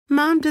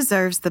Mom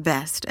deserves the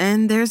best,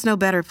 and there's no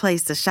better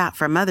place to shop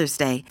for Mother's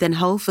Day than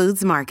Whole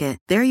Foods Market.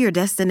 They're your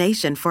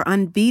destination for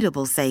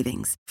unbeatable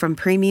savings, from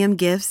premium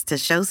gifts to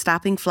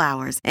show-stopping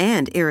flowers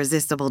and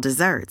irresistible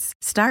desserts.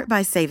 Start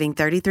by saving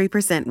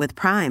 33% with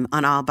Prime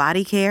on all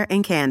body care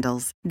and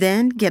candles.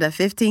 Then get a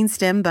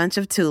 15-stem bunch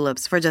of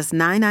tulips for just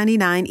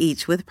 $9.99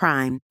 each with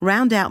Prime.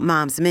 Round out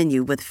Mom's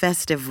menu with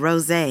festive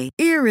rosé,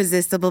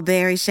 irresistible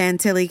berry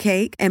chantilly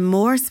cake, and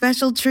more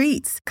special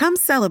treats. Come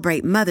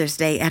celebrate Mother's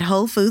Day at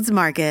Whole Foods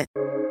Market.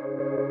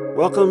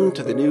 Welcome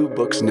to the New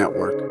Books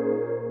Network.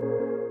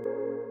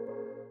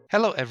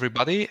 Hello,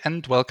 everybody,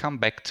 and welcome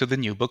back to the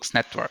New Books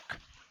Network.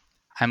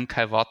 I'm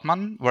Kai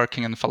Wortmann,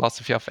 working in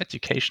philosophy of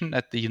education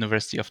at the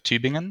University of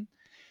Tübingen,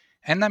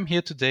 and I'm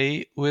here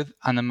today with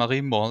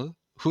Annemarie Moll,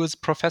 who is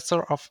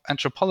professor of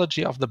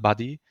anthropology of the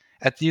body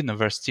at the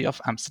University of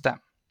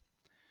Amsterdam.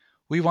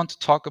 We want to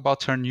talk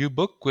about her new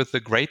book with the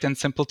great and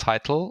simple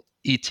title,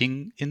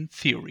 Eating in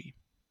Theory.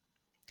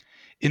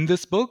 In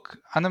this book,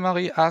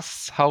 Annemarie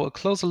asks how a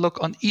closer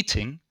look on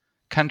eating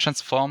can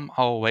transform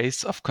our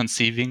ways of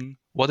conceiving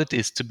what it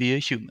is to be a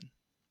human.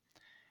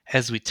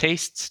 As we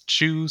taste,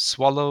 chew,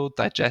 swallow,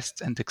 digest,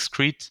 and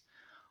excrete,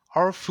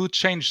 our food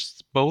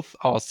changes both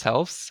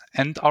ourselves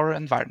and our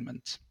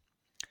environment.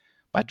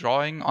 By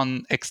drawing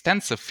on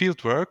extensive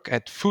fieldwork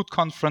at food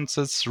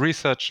conferences,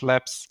 research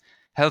labs,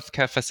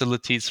 healthcare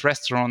facilities,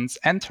 restaurants,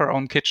 and her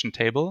own kitchen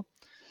table,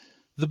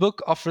 the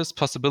book offers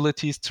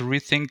possibilities to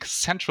rethink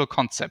central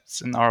concepts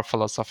in our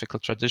philosophical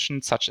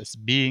tradition, such as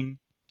being,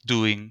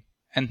 doing,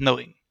 and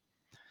knowing.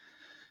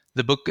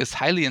 The book is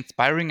highly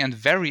inspiring and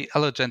very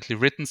elegantly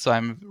written, so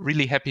I'm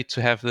really happy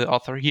to have the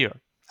author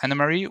here.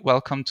 Annemarie,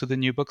 welcome to the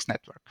New Books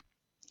Network.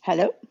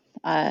 Hello,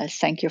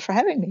 thank you for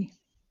having me.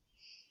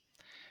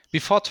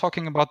 Before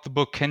talking about the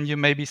book, can you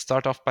maybe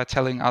start off by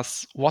telling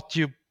us what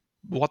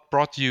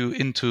brought you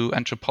into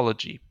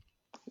anthropology?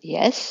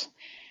 Yes.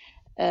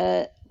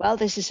 Well,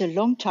 this is a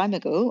long time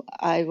ago.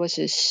 I was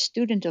a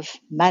student of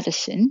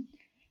medicine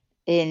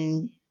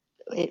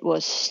it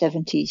was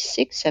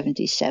 76,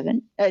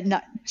 77, in the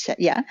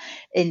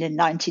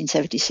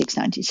 1976,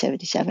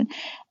 1977.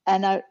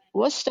 And I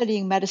was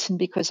studying medicine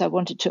because I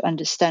wanted to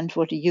understand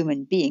what a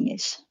human being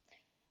is.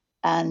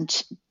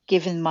 And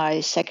given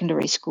my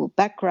secondary school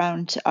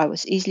background, I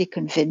was easily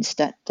convinced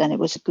that then it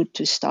was good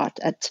to start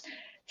at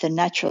the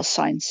natural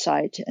science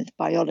side and the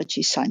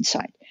biology science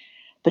side.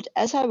 But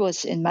as I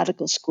was in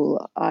medical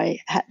school,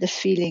 I had the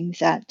feeling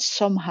that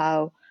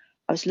somehow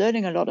I was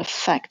learning a lot of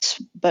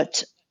facts,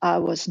 but I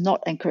was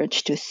not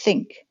encouraged to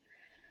think.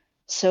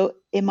 So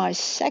in my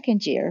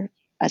second year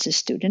as a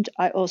student,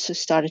 I also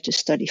started to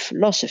study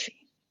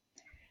philosophy.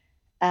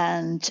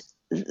 And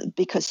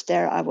because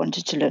there I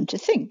wanted to learn to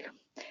think.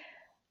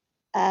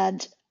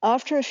 And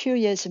after a few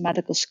years in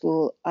medical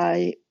school,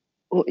 I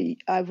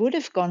would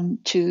have gone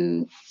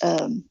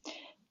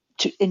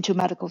into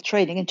medical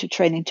training, into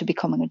training to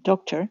becoming a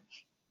doctor.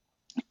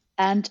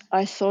 And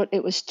I thought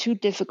it was too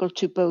difficult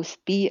to both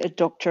be a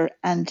doctor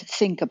and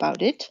think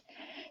about it.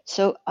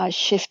 So I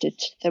shifted.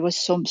 There was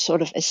some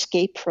sort of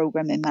escape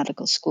program in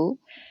medical school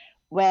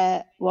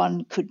where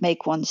one could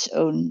make one's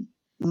own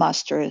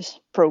master's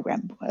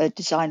program,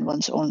 design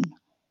one's own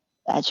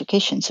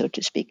education, so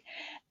to speak.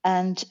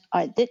 And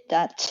I did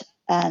that,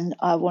 and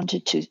I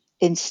wanted to,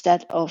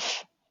 instead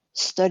of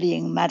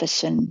studying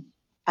medicine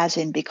as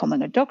in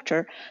becoming a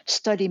doctor,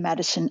 study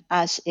medicine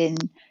as in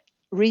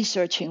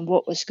researching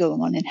what was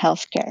going on in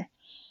healthcare.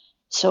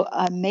 So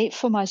I made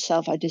for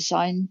myself, I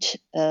designed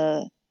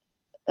a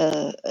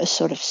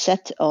sort of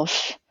set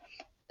of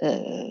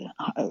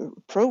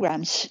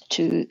programs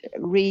to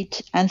read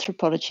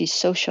anthropology,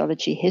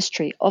 sociology,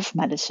 history of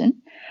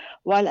medicine,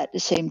 while at the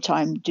same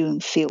time doing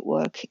field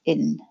work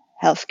in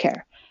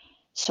healthcare.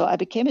 So I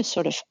became a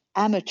sort of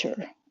amateur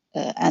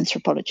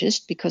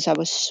anthropologist because I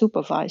was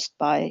supervised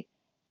by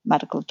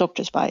medical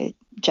doctors, by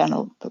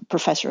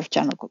professor of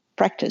general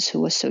practice, who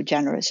was so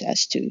generous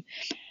as to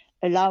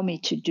allow me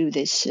to do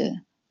this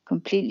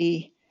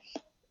completely,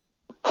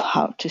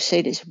 how to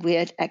say this,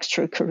 weird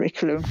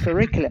extracurriculum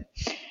curriculum.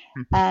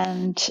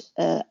 And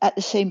at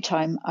the same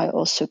time, I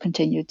also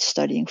continued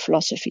studying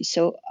philosophy.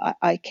 So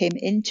I came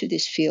into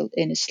this field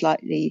in a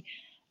slightly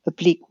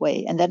oblique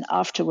way. And then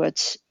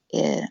afterwards,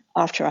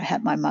 after I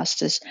had my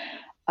master's,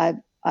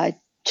 I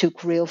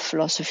took real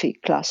philosophy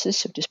classes,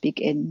 so to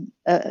speak, in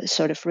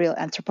sort of real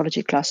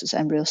anthropology classes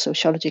and real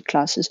sociology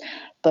classes,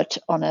 but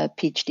on a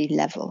PhD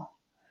level.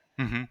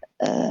 Mm-hmm.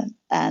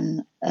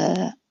 And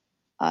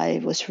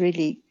I was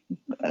really,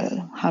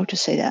 how to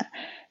say that,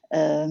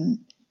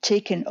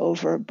 taken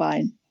over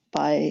by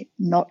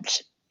no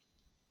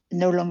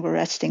longer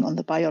resting on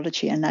the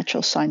biology and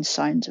natural science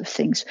of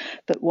things,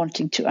 but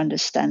wanting to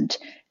understand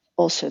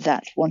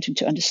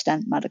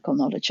medical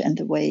knowledge and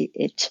the way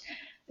it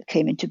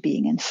came into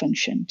being and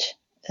functioned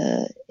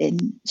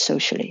in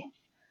socially.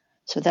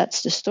 So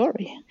that's the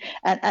story.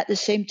 And at the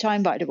same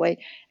time, by the way,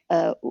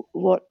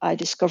 what I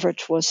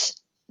discovered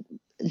was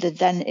the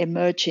then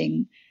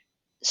emerging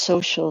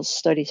social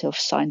studies of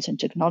science and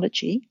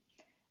technology.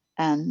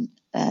 And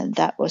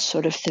that was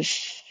sort of the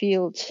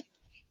field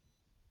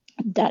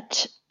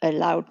that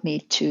allowed me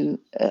to,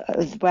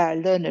 where I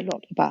learned a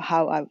lot about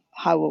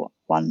how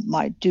one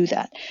might do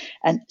that.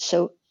 And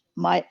so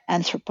my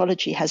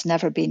anthropology has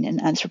never been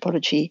an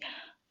anthropology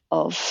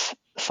of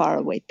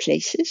faraway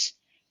places,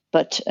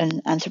 but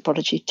an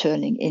anthropology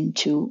turning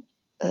into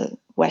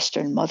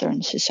Western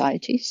modern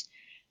societies.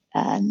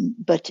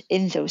 But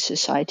in those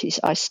societies,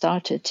 I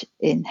started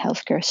in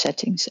healthcare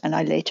settings, and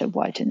I later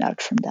widened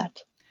out from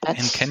that.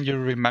 And can you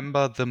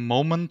remember the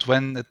moment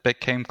when it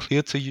became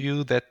clear to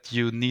you that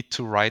you need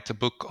to write a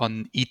book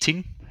on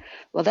eating?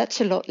 Well,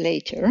 that's a lot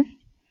later,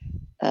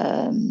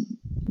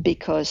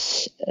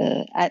 because,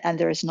 and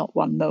there is not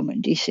one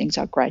moment. These things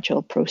are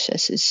gradual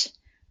processes,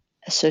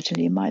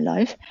 certainly in my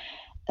life.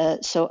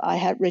 So I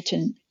had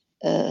written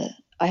a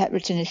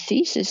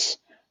thesis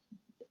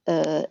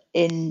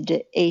in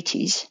the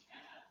 80s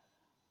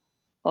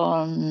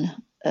on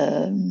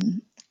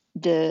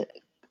the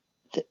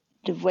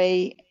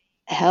way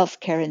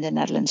healthcare in the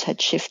Netherlands had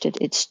shifted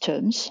its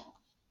terms,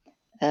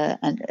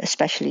 and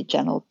especially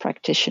general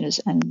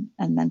practitioners and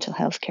mental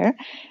health care.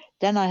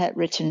 Then I had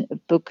written a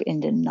book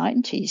in the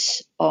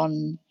 90s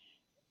on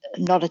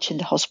knowledge in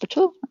the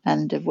hospital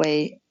and the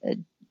way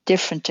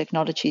different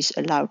technologies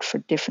allowed for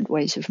different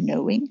ways of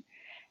knowing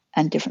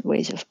and different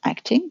ways of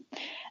acting.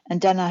 And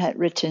then I had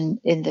written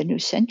in the new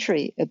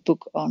century a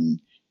book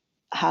on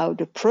how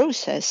the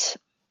process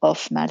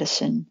of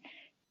medicine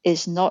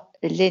is not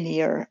a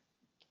linear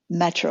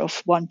matter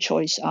of one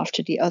choice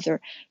after the other,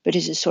 but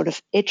is a sort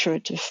of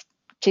iterative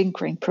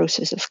tinkering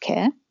process of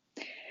care.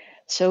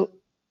 So,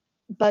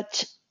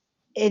 but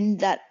in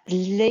that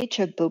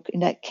later book,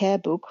 in that care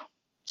book,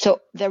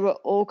 so there were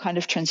all kind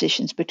of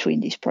transitions between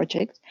these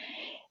projects.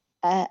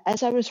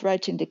 As I was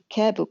writing the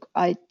care book,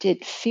 I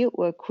did field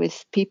work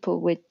with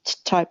people with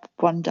type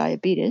 1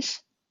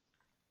 diabetes.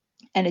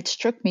 And it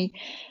struck me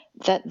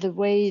that the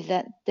way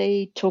that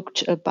they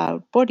talked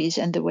about bodies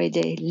and the way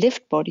they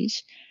lived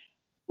bodies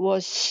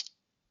was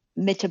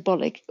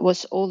metabolic,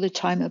 was all the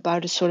time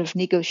about a sort of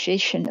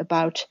negotiation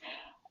about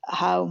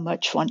how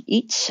much one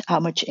eats, how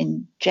much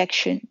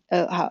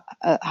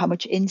how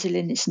much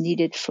insulin is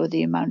needed for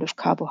the amount of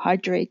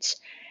carbohydrates.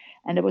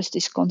 And there was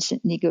this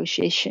constant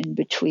negotiation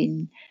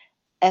between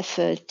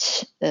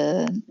effort,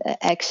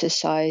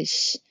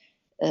 exercise,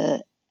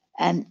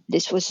 and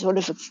this was sort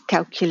of a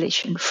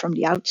calculation from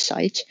the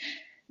outside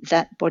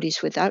that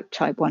bodies without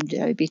type 1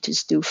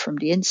 diabetes do from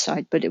the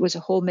inside. But it was a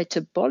whole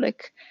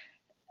metabolic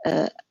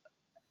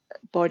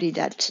body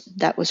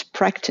that was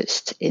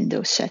practiced in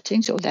those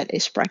settings, or that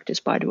is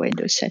practiced, by the way, in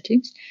those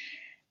settings.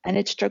 And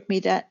it struck me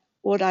that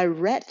what I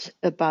read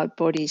about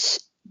bodies,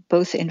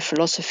 both in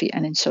philosophy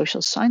and in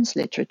social science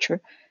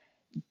literature,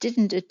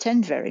 didn't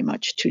attend very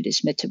much to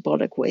this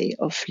metabolic way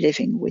of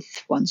living with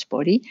one's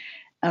body,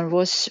 and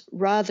was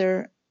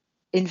rather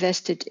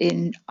invested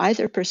in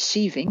either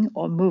perceiving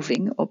or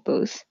moving or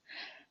both,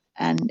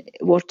 and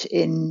what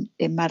in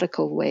a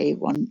medical way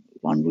one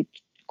would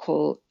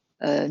call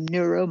a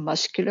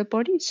neuromuscular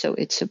body. So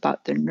it's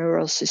about the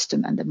neural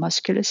system and the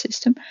muscular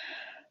system,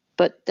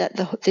 but that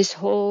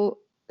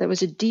there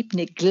was a deep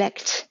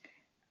neglect,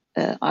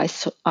 I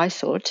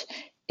thought,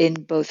 in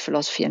both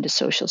philosophy and the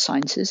social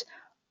sciences,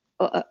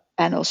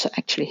 and also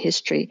actually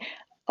history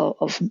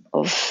of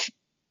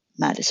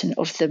medicine,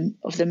 of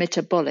the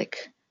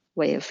metabolic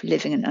way of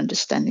living and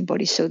understanding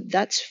bodies. So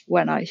that's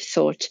when I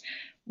thought,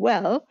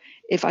 well,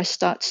 if I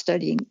start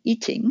studying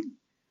eating,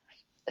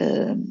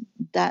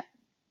 that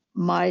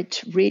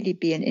might really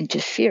be an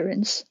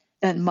interference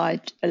and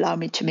might allow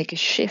me to make a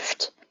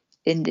shift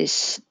in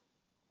this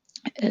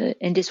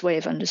way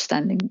of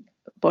understanding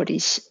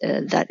bodies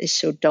that is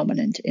so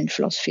dominant in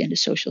philosophy and the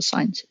social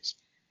sciences.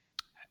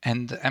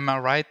 And am I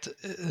right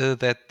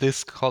that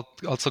this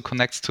also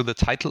connects to the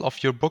title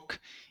of your book,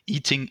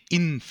 Eating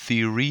in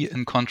Theory,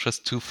 in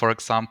contrast to, for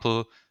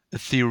example, a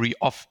theory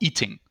of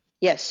eating?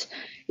 Yes.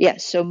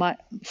 So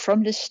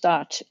from the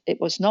start, it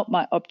was not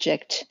my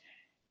object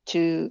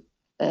to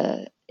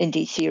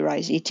indeed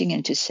theorize eating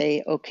and to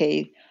say,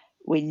 okay,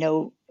 we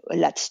know,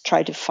 let's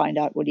try to find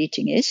out what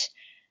eating is.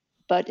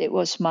 But it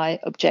was my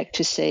object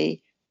to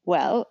say,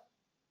 well,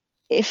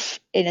 if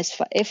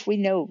we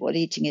know what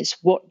eating is,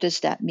 what does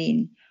that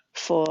mean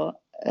for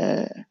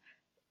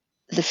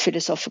the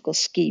philosophical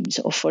schemes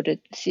or for the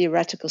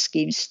theoretical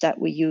schemes that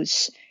we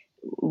use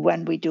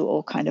when we do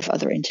all kind of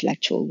other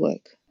intellectual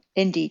work?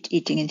 Indeed,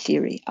 eating in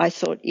theory. I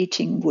thought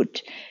eating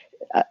would,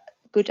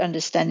 good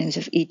understandings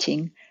of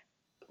eating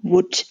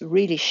would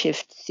really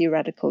shift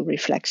theoretical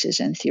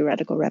reflexes and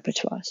theoretical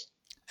repertoires.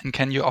 And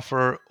can you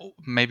offer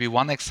maybe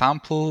one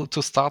example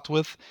to start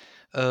with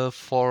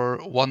for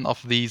one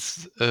of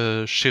these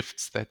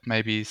shifts that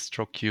maybe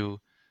struck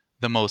you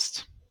the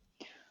most?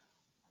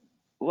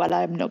 Well,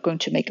 I'm not going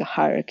to make a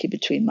hierarchy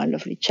between my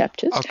lovely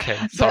chapters. Okay,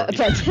 sorry.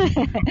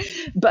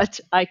 But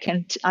I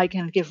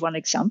can give one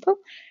example,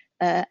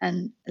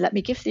 and let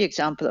me give the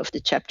example of the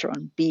chapter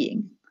on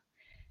being.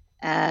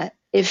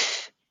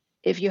 If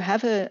you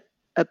have a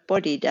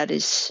body that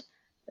is,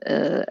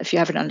 if you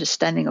have an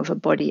understanding of a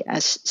body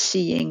as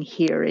seeing,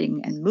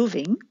 hearing, and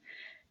moving,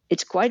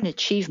 it's quite an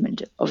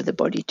achievement of the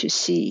body to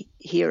see,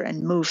 hear,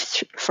 and move,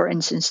 for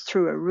instance,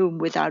 through a room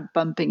without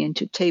bumping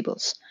into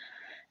tables.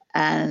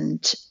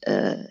 And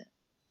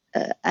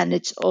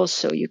it's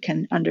also, you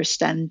can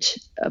understand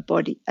a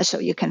body, so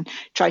you can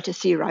try to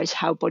theorize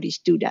how bodies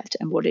do that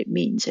and what it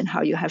means, and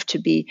how you have to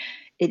be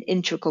an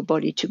integral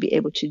body to be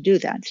able to do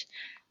that.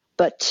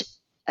 But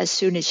as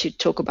soon as you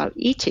talk about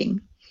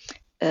eating,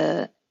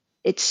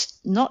 it's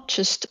not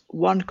just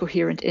one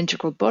coherent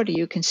integral body.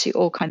 You can see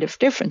all kinds of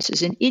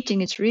differences. In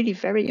eating, it's really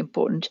very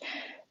important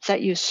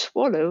that you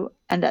swallow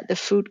and that the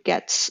food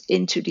gets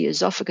into the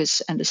esophagus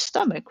and the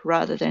stomach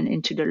rather than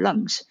into the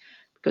lungs.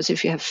 Because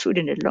if you have food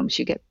in the lungs,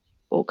 you get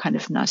all kind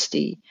of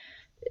nasty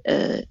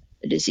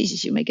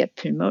diseases. You may get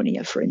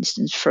pneumonia, for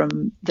instance,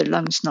 from the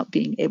lungs not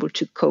being able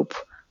to cope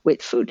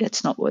with food.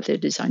 That's not what they're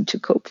designed to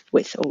cope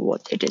with, or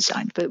what they're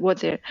designed, but what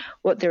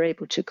they're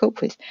able to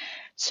cope with.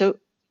 So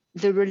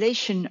the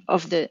relation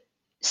of the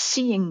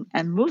seeing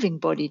and moving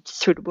body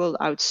through the world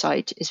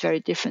outside is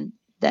very different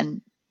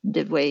than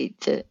the way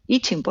the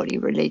eating body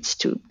relates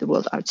to the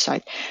world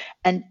outside.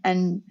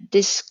 And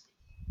this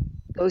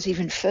goes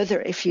even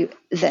further if you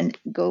then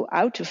go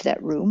out of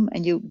that room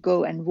and you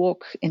go and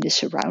walk in the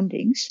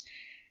surroundings.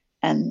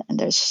 And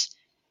there's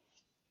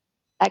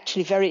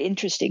actually very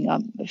interesting,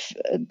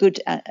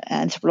 good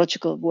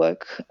anthropological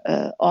work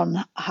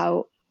on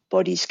how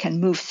bodies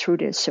can move through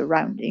their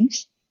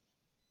surroundings.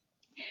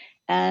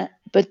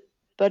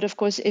 But of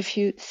course, if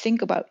you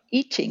think about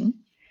eating,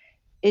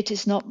 it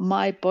is not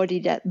my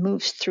body that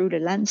moves through the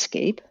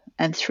landscape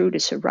and through the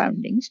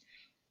surroundings.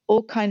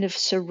 All kind of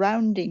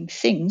surrounding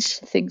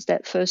things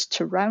that first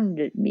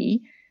surrounded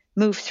me,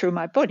 move through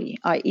my body.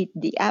 I eat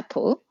the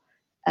apple,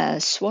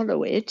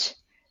 swallow it,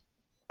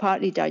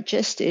 partly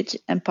digest it,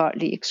 and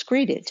partly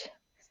excrete it.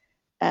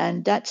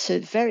 And that's a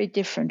very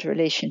different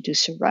relation to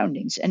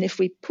surroundings. And if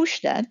we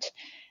push that,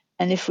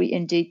 and if we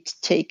indeed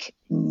take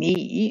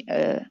me,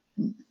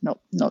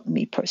 not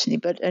me personally,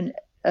 but a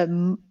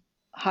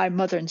high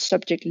modern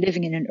subject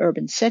living in an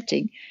urban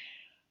setting,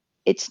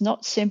 it's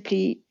not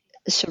simply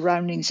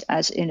surroundings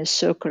as in a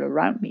circle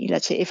around me.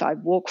 Let's say if I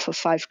walk for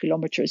 5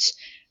 kilometers,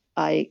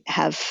 I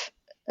have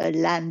a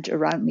land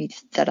around me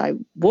that I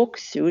walk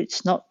through.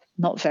 It's not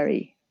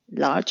very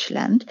large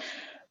land.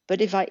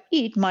 But if I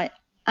eat, my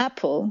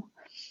apple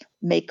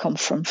may come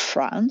from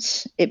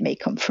France, it may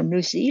come from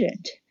New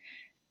Zealand.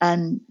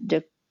 And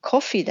the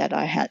coffee that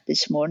I had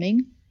this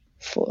morning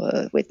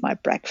with my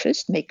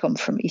breakfast may come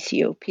from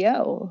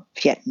Ethiopia or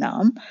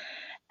Vietnam.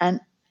 And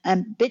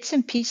bits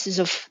and pieces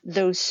of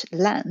those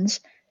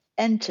lands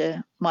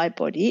enter my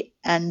body,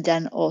 and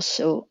then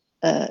also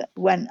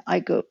when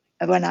I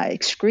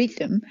excrete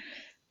them,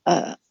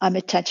 I'm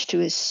attached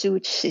to a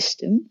sewage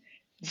system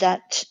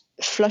that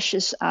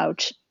flushes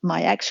out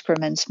my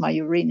excrements, my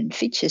urine and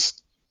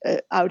feces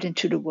out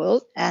into the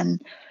world,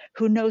 and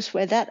who knows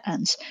where that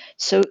ends.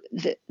 So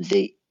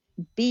the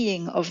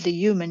being of the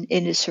human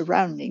in the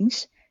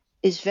surroundings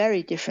is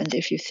very different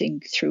if you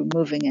think through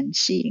moving and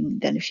seeing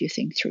than if you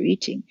think through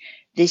eating.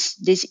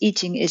 This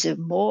eating is a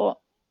more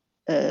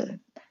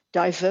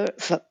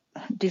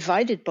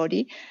divided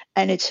body,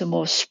 and it's a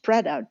more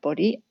spread out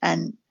body,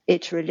 and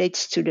it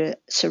relates to the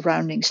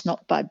surroundings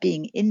not by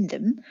being in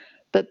them,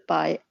 but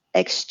by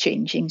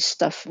exchanging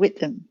stuff with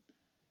them,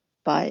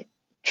 by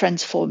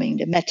transforming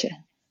the matter.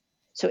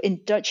 So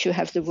in Dutch, you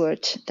have the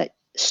word that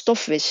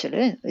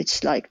stofwisselen.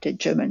 It's like the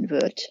German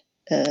word.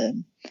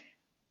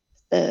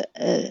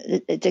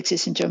 It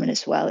exists in German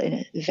as well in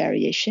a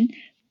variation,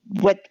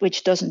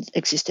 which doesn't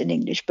exist in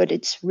English, but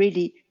it's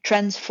really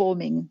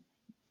transforming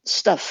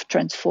stuff,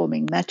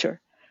 transforming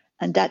matter.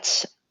 And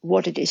that's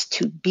what it is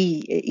to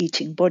be an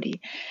eating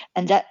body.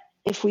 And that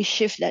if we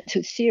shift that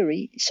to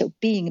theory, so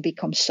being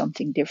becomes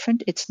something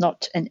different. It's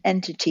not an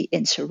entity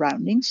in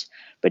surroundings,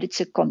 but it's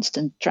a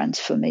constant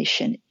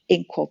transformation,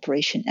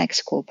 incorporation,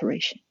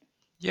 excorporation.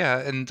 Yeah,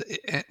 and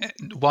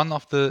one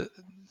of the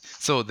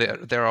so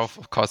there are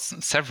of course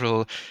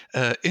several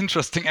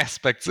interesting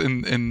aspects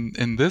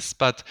in this,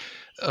 but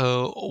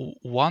the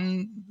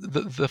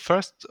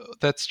first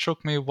that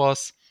struck me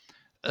was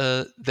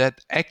that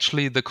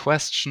actually the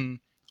question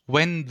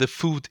when the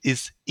food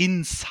is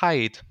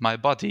inside my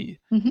body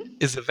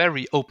is a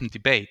very open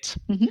debate.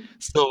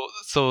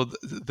 So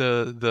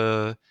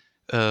the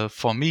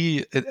for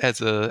me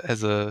as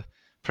a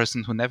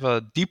person who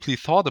never deeply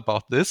thought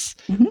about this,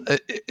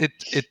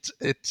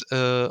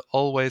 it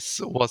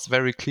always was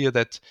very clear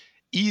that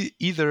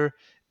either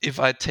if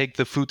I take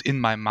the food in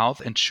my mouth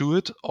and chew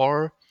it,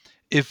 or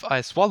if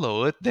I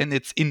swallow it, then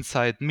it's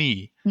inside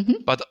me.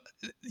 But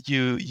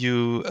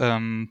you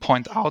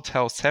point out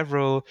how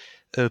several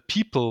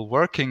people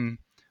working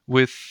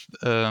with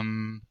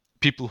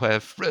people who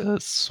have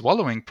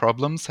swallowing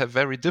problems have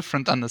very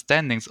different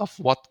understandings of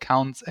what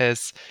counts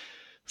as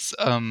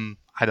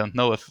I don't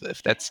know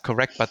if that's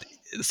correct, but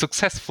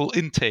successful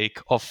intake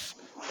of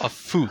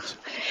food.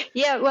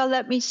 Yeah, well,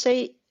 let me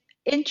say,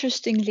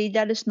 interestingly,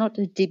 that is not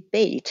a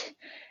debate.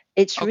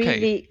 It's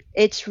Okay.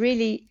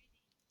 really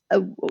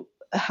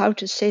how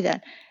to say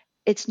that.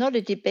 it's not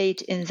a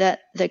debate in that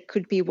there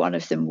could be one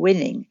of them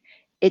winning.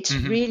 It's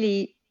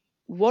really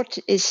what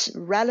is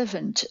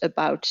relevant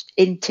about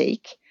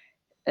intake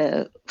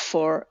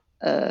for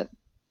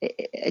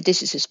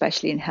this is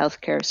especially in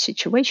healthcare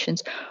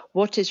situations,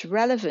 what is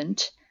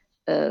relevant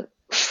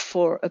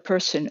for a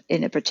person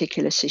in a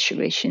particular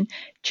situation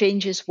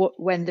changes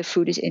when the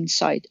food is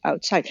inside,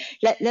 outside.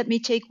 Let me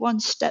take one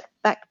step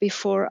back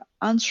before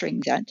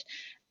answering that.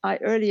 I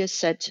earlier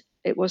said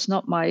it was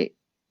not my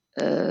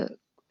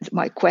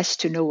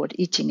quest to know what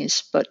eating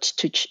is, but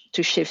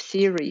to shift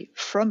theory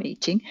from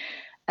eating.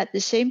 At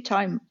the same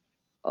time,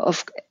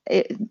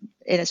 in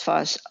as far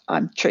as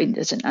I'm trained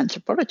as an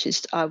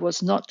anthropologist, I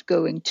was not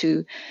going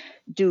to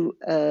do,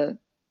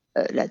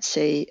 let's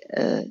say,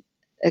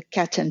 a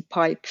cat and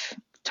pipe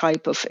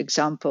type of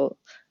example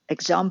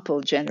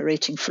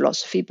generating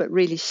philosophy, but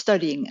really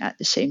studying at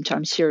the same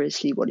time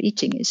seriously what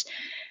eating is.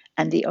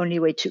 And the only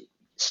way to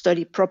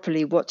study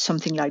properly what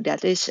something like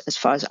that is, as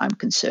far as I'm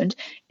concerned,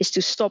 is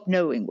to stop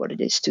knowing what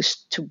it is,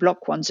 to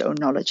block one's own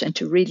knowledge, and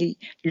to really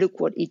look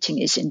what eating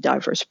is in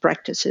diverse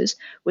practices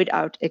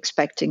without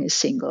expecting a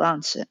single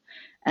answer.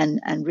 And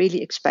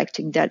really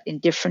expecting that in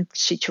different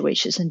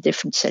situations and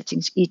different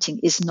settings, eating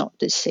is not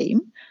the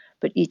same,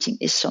 but eating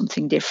is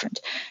something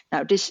different.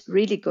 Now, this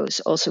really goes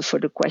also for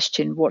the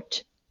question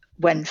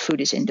when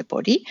food is in the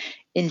body.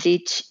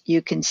 Indeed,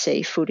 you can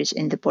say food is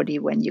in the body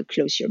when you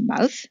close your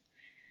mouth.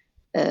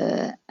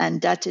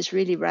 And that is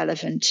really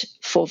relevant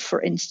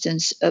for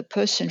instance, a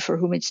person for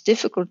whom it's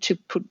difficult to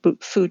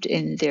put food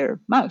in their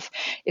mouth.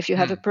 If you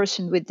have a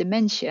person with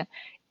dementia,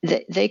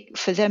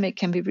 for them it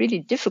can be really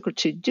difficult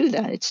to do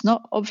that. It's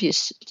not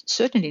obvious,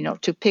 certainly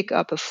not, to pick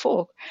up a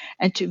fork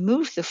and to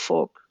move the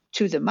fork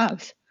to the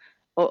mouth.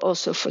 Or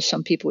also for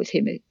some people with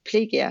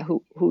hemiplegia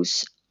who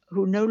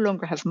no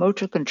longer have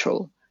motor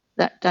control.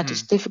 That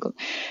is difficult.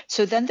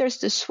 So then there's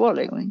the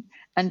swallowing,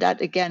 and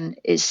that again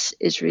is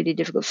really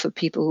difficult for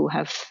people who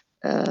have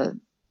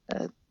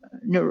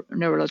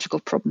neurological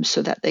problems,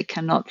 so that they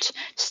cannot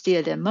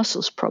steer their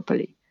muscles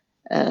properly.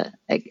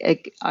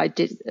 I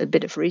did a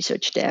bit of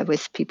research there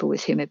with people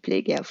with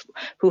hemiplegia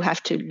who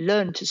have to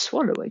learn to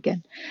swallow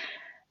again.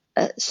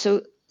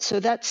 So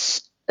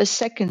that's a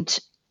second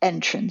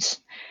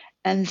entrance.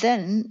 And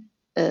then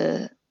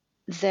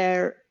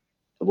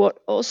what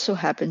also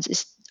happens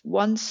is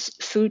once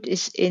food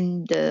is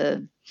in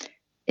the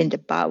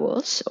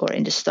bowels, or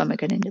in the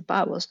stomach and in the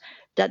bowels,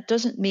 that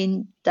doesn't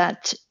mean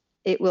that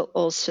it will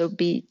also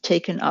be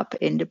taken up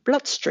in the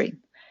bloodstream.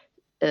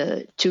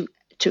 In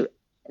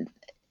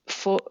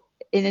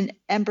an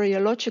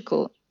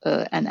embryological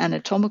and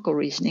anatomical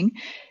reasoning,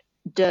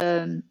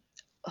 the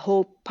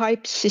whole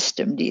pipe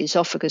system, the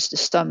esophagus, the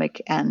stomach,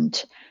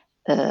 and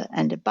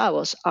the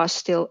bowels are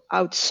still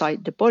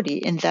outside the body,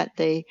 in that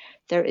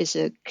there is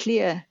a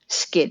clear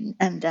skin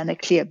and then a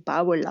clear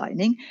bowel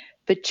lining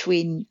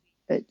between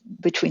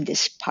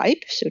this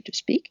pipe, so to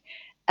speak,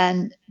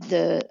 and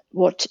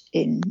what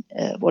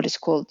is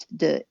called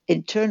the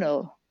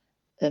internal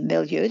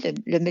milieu,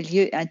 le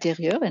milieu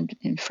intérieur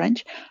in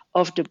French,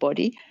 of the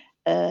body.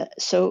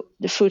 So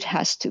the food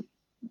has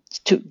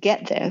to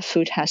get there.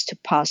 Food has to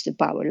pass the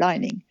bowel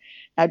lining.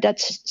 Now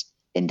that's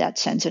in that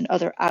sense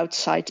another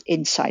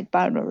outside-inside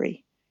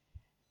boundary,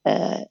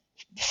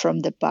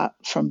 from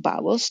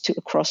bowels to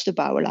across the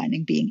bowel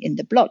lining being in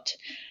the blood.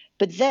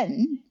 But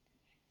then,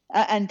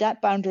 and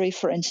that boundary,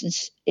 for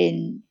instance,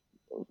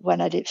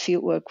 when I did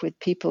field work with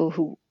people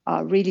who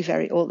are really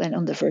very old and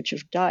on the verge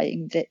of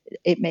dying, that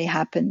it may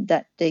happen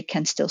that they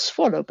can still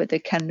swallow, but they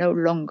can no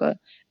longer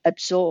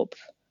absorb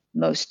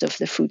most of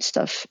the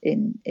foodstuff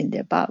in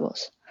their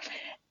bowels.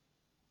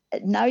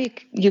 Now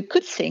you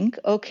could think,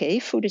 okay,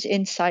 food is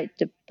inside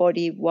the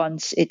body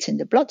once it's in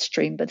the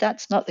bloodstream, but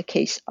that's not the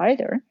case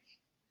either.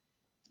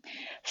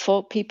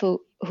 For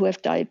people who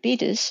have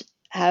diabetes,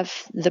 have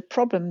the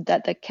problem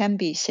that there can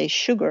be, say,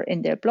 sugar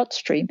in their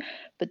bloodstream,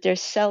 but their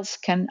cells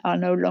are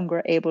no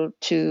longer able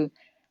to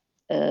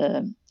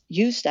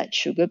use that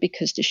sugar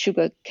because the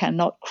sugar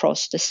cannot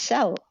cross the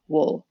cell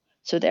wall.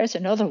 So there's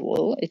another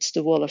wall, it's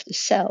the wall of the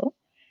cell,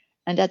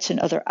 and that's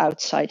another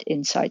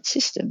outside-inside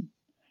system,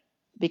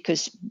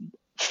 because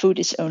food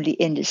is only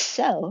in the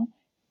cell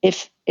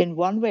if in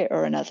one way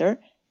or another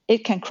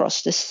it can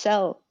cross the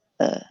cell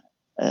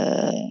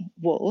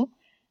wall,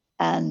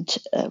 and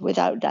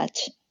without that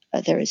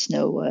there is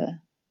no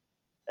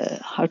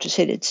how to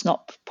say it, it's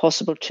not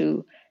possible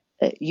to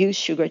use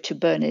sugar, to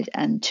burn it,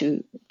 and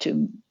to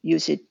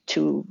use it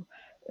to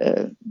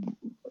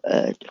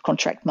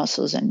contract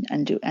muscles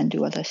and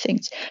do other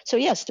things. So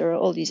yes, there are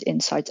all these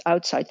insides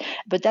outside,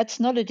 but that's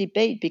not a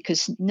debate,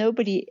 because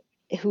nobody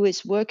who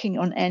is working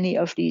on any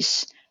of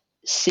these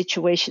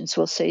situations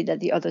will say that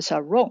the others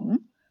are wrong.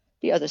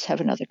 The others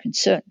have another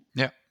concern.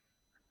 Yeah.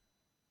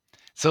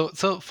 So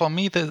for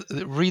me,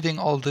 the reading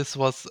all this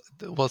was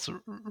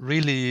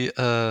really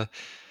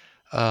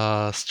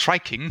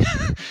striking.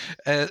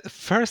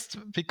 First,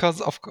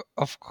 because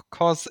of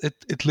course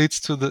it leads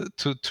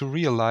to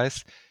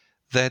realize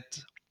that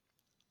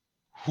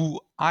who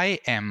I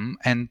am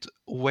and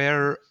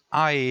where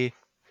I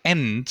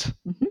end,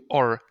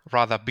 or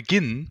rather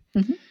begin,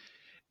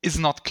 is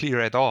not clear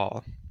at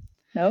all.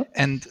 No.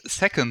 And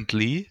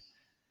secondly,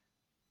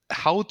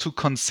 how to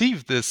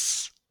conceive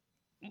this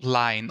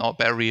line or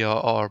barrier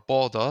or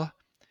border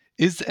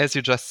is, as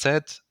you just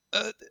said,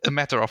 a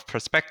matter of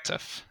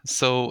perspective.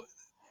 So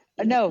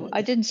No,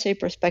 I didn't say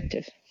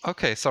perspective.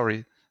 okay,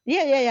 sorry.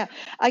 Yeah.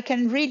 I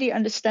can really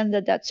understand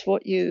that that's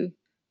what you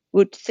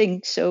would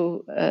think.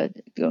 So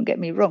don't get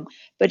me wrong.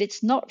 But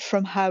it's not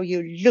from how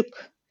you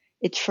look.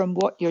 It's from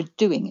what you're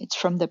doing. It's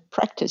from the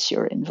practice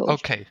you're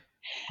involved in. Okay.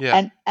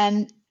 Yeah.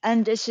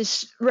 And this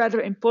is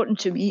rather important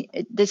to me.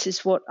 This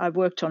is what I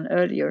worked on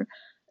earlier.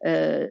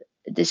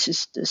 This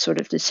is the sort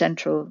of the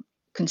central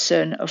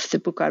concern of the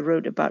book I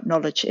wrote about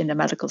knowledge in the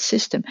medical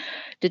system.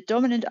 The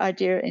dominant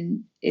idea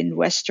in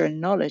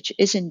Western knowledge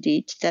is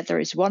indeed that there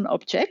is one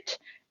object,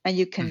 and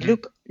you can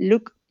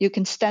look, you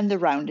can stand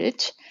around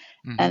it,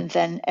 and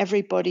then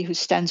everybody who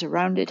stands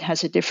around it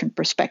has a different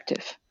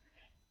perspective.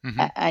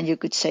 And you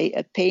could say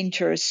a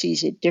painter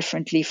sees it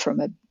differently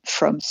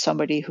from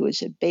somebody who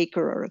is a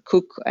baker or a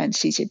cook, and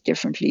sees it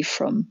differently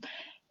from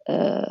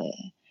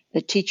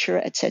the teacher,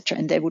 etc.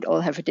 And they would all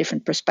have a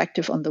different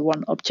perspective on the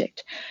one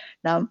object.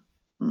 Now,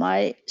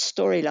 my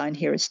storyline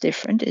here is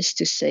different, is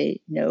to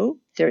say, no,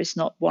 there is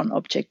not one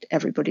object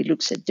everybody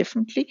looks at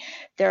differently.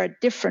 There are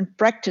different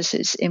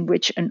practices in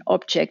which an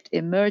object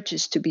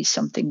emerges to be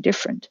something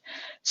different.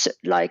 So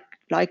like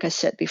I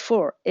said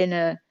before, in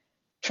a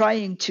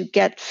trying to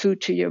get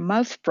food to your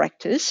mouth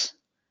practice,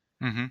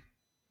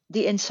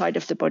 the inside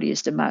of the body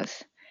is the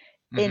mouth.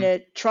 In a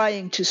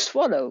trying to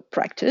swallow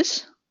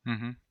practice,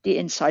 the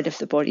inside of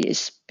the body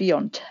is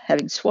beyond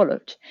having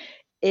swallowed.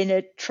 In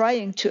a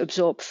trying to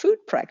absorb food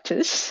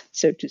practice,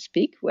 so to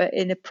speak, where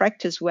in a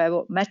practice where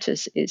what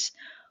matters is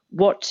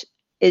what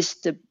is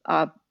the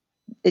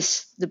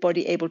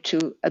body able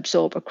to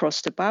absorb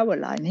across the bowel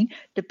lining.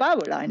 The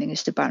bowel lining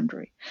is the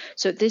boundary.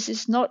 So this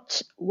is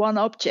not one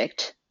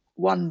object,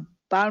 one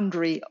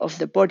boundary of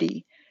the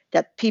body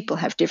that people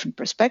have different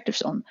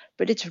perspectives on,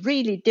 but it's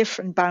really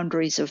different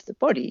boundaries of the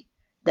body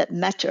that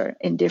matter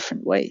in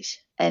different ways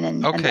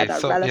and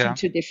that are relevant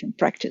to different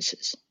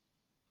practices.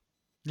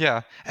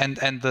 Yeah, and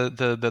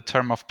the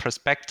term of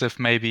perspective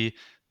maybe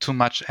too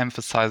much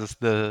emphasizes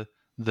the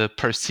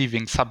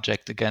perceiving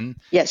subject again,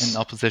 yes, in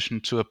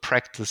opposition to a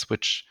practice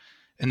which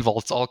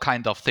involves all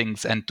kind of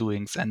things and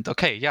doings. And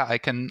okay, yeah, I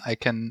can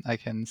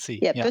see.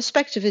 Yeah,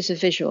 perspective is a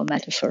visual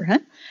metaphor, huh?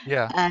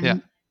 Yeah,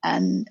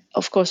 and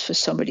of course, for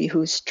somebody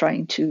who's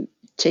trying to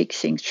take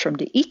things from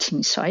the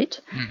eating side,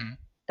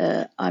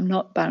 I'm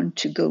not bound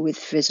to go with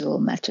visual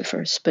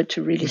metaphors, but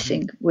to really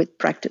think with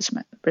practice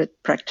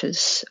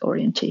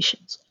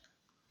orientations.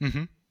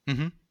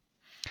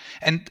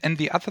 And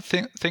the other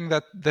thing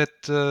that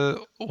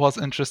was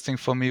interesting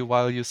for me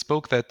while you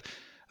spoke, that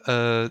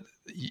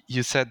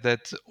you said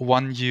that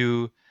when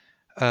you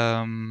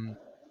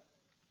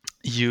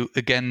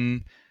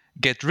again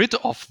get rid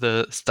of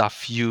the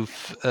stuff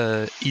you've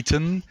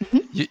eaten,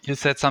 you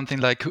said something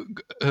like,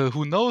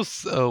 who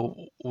knows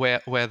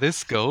where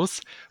this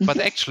goes, but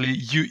actually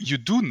you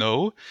do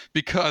know,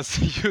 because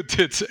you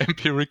did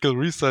empirical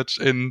research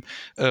in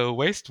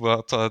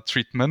wastewater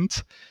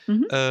treatment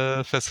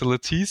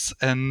facilities,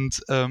 and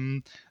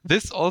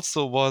this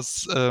also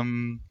was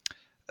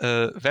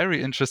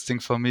very interesting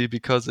for me,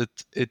 because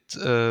it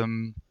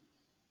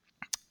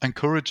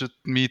encouraged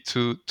me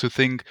to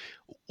think,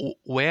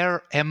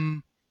 where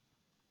am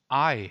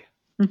I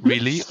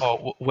really,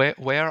 or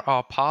where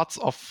are parts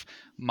of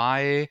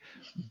my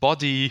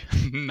body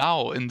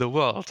now in the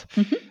world?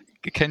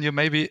 Can you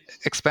maybe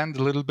expand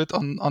a little bit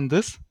on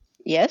this?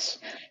 Yes.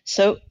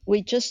 So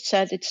we just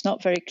said it's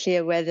not very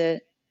clear where the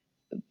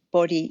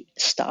body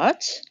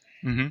starts,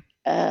 and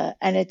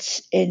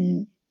it's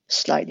in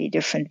slightly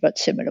different but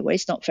similar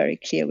ways. Not very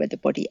clear where the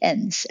body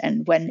ends,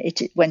 and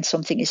when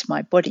something is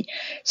my body.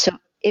 So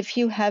if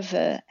you have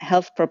a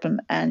health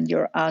problem and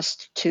you're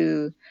asked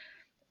to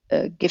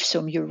give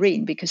some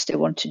urine because they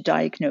want to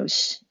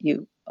diagnose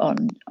you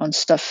on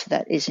stuff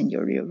that is in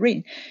your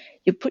urine,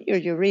 you put your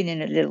urine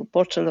in a little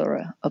bottle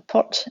or a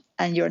pot,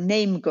 and your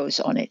name goes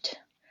on it.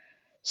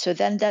 So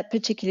then that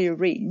particular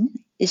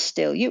urine is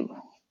still you,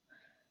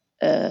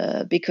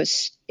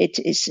 because it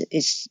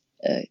is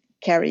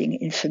carrying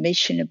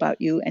information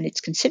about you, and it's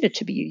considered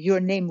to be you.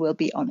 Your name will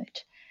be on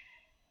it.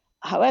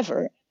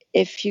 However,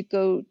 if you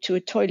go to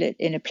a toilet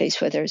in a place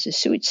where there's a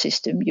sewage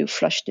system, you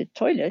flush the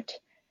toilet,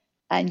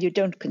 and you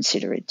don't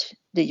consider it,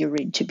 the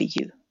urine, to be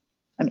you.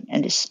 I mean,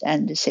 and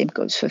the same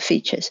goes for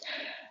features.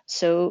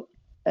 So,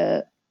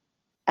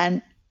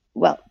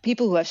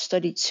 people who have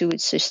studied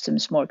sewage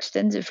systems more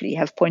extensively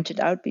have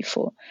pointed out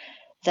before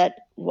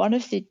that one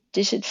of the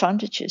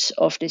disadvantages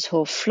of this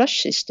whole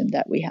flush system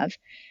that we have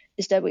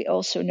is that we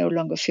also no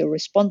longer feel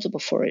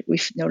responsible for it. We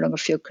no longer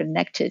feel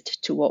connected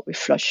to what we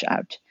flush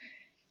out.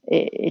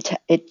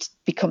 It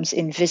becomes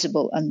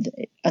invisible and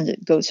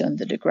goes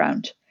under the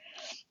ground.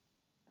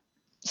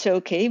 So,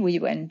 okay, we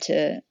went,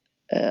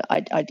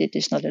 I did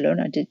this not alone,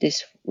 I did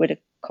this with a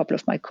couple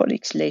of my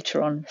colleagues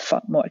later on,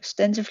 far more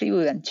extensively.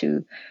 We went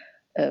to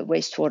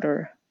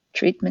wastewater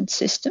treatment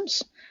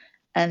systems.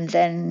 And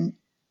then,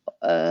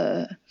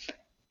 the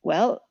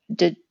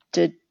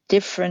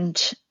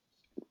different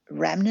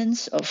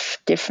remnants of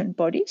different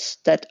bodies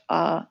that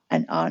are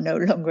no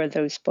longer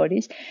those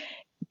bodies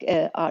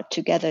are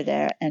together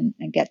there and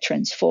get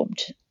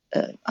transformed.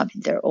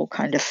 There are all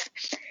kind of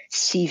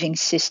sieving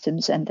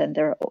systems, and then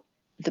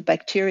the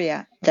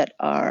bacteria that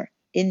are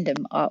in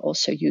them are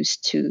also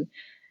used to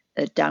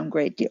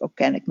downgrade the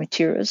organic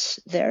materials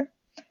there.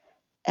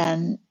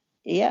 And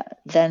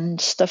then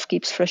stuff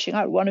keeps flushing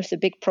out. One of the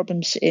big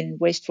problems in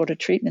wastewater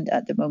treatment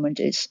at the moment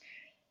is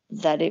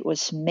that it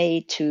was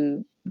made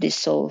to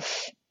dissolve,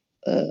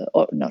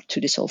 or not to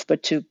dissolve,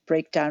 but to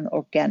break down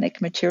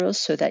organic materials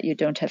so that you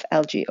don't have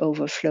algae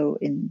overflow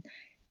in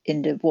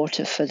the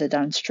water further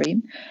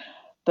downstream.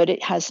 But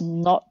it has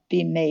not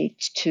been made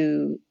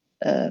to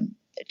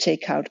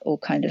take out all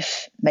kind of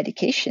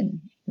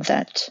medication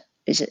that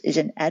is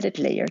an added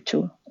layer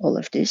to all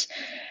of this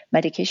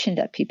medication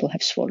that people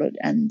have swallowed,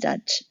 and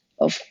that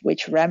of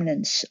which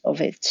remnants of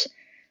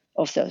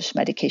those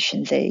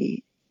medication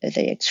they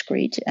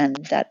excrete, and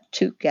that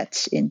too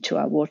gets into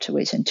our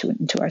waterways and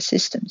into our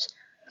systems.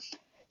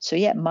 So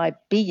my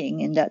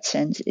being in that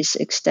sense is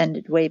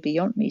extended way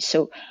beyond me.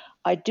 So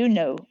I do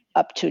know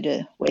up to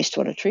the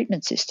wastewater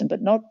treatment system,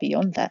 but not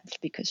beyond that,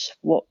 because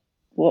what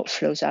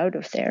flows out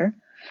of there,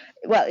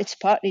 well, it's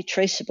partly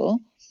traceable.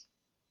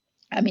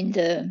 I mean,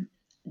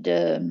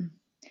 the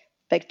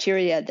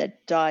bacteria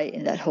that die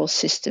in that whole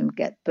system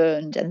get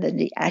burned, and then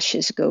the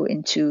ashes go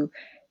into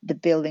the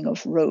building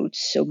of roads.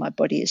 So my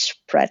body is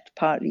spread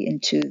partly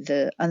into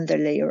the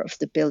underlayer of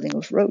the building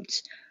of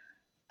roads.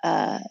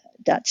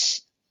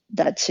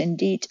 That's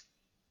indeed,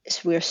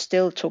 we're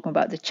still talking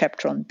about the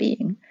chapter on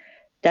being.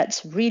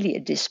 That's really a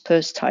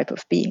dispersed type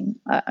of being.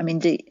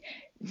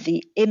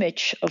 The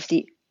image of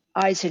the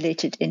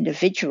isolated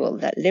individual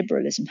that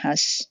liberalism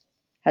has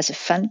a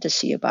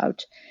fantasy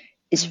about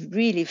is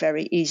really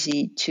very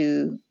easy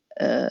to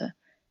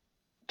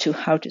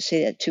how to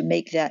say that, to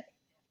make that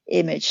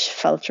image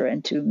filter,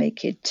 and to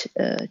make it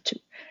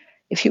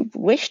if you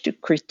wish to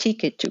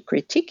critique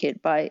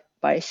it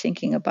by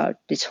thinking about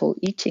this whole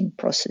eating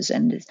process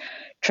and the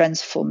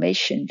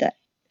transformation that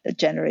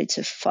generates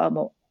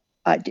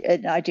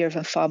an idea of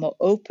a far more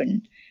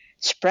open,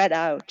 spread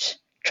out,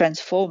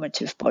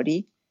 transformative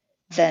body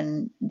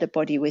than the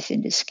body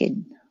within the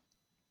skin.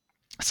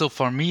 So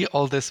for me,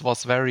 all this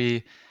was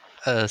very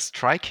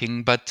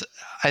striking, but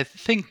I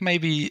think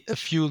maybe a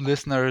few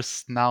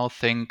listeners now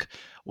think,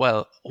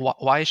 well,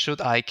 why should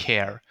I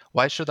care?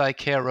 Why should I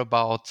care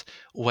about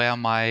where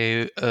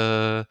my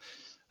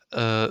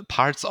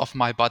parts of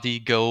my body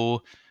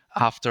go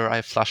after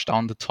I flush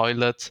down the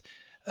toilet?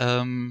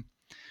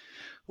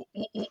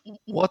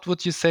 What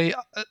would you say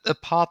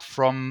apart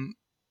from,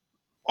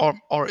 or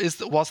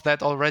was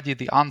that already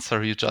the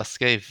answer you just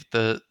gave?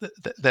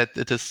 That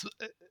it is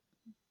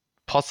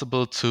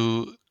possible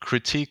to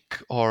critique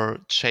or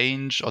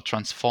change or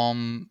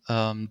transform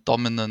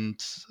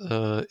dominant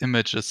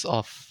images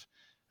of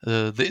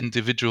the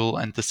individual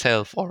and the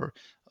self, or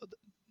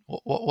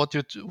what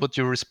would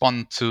you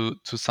respond to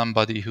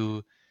somebody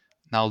who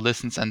now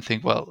listens and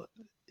think, well,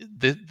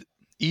 the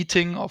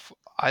eating of,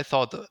 I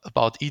thought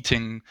about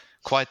eating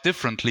quite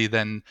differently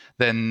than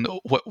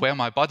where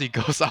my body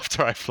goes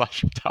after I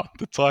flush down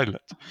the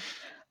toilet.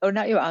 Oh,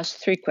 now you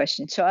asked three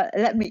questions. So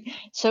let me.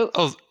 So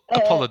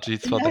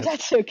apologies for that.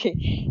 That's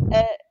okay.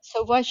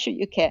 So why should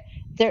you care?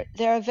 There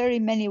are very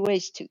many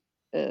ways to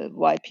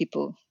why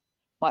people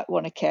might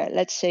want to care.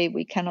 Let's say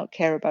we cannot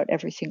care about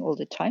everything all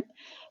the time,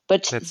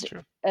 but that's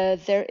true.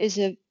 There is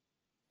a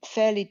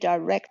fairly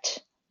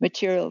direct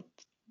material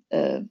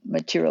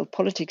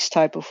politics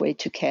type of way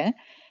to care,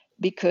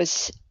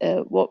 because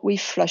what we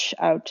flush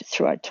out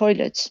through our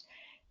toilets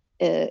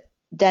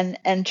then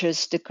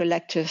enters the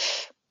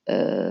collective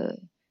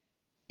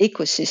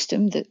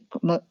ecosystem,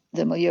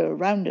 the milieu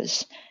around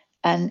us,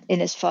 and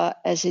in as far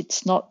as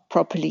it's not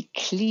properly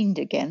cleaned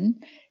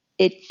again,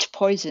 it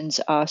poisons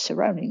our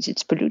surroundings.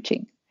 It's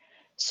polluting.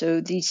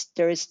 So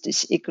there is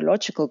this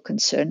ecological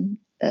concern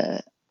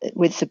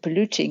with the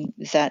polluting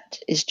that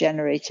is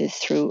generated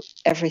through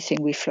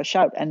everything we flush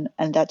out, and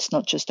that's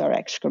not just our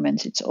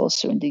excrements; it's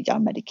also indeed our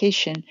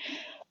medication,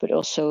 but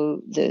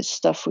also the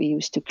stuff we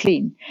use to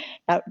clean.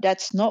 Now,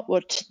 that's not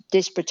what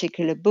this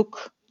particular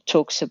book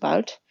talks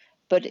about,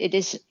 but it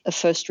is a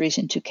first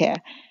reason to care.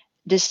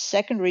 The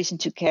second reason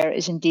to care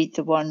is indeed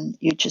the one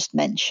you just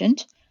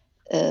mentioned,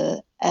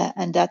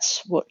 and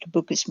that's what the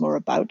book is more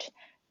about.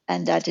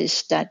 And that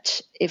is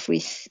that if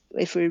we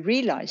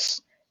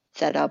realize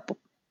that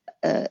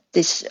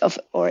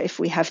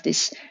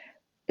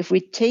if we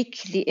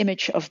take the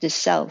image of the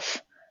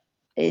self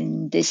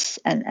in this,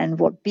 and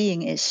what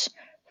being is,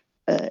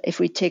 if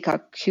we take our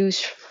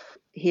cues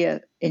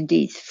here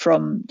indeed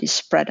from this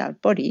spread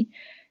out body,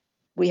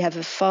 we have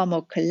a far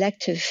more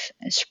collective,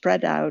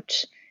 spread out,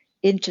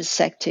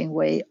 intersecting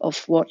way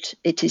of what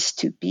it is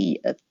to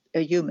be a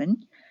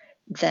human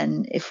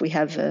than if we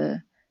have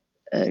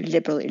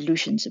liberal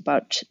illusions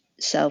about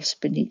selves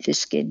beneath the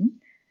skin.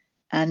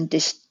 And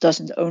this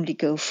doesn't only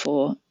go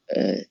for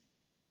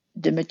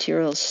the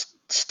material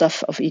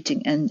stuff of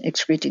eating and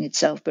excreting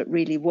itself, but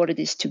really what it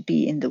is to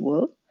be in the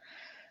world.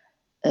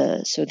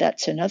 So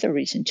that's another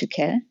reason to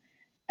care.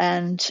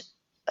 And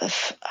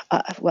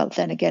well,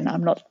 then again,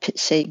 I'm not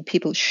saying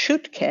people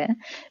should care.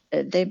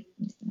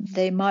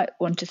 They might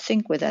want to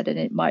think with that, and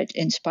it might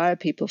inspire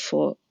people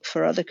for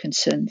other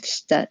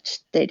concerns that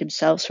they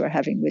themselves were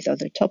having with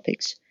other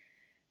topics.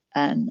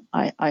 And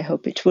I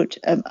hope it would.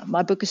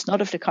 My book is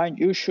not of the kind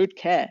you should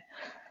care.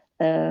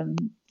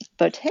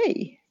 But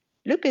hey,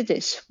 look at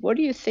this. What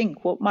do you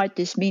think? What might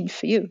this mean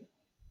for you?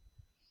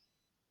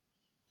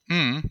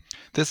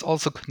 This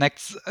also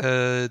connects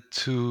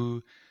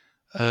to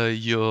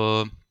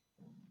your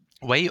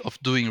way of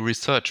doing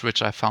research,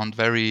 which I found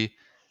very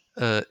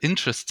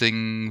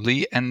interesting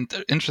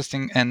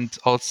and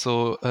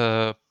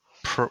also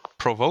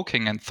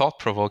provoking and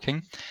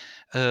thought-provoking,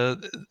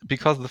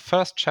 because the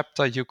first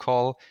chapter you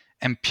call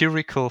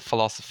empirical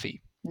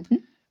philosophy. Mm-hmm.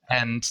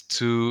 And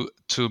to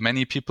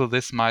many people,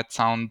 this might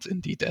sound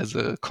indeed as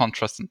a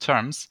contrast in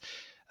terms.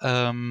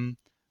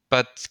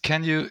 But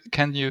can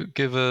you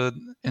give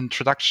an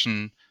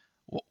introduction?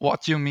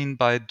 What do you mean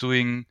by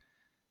doing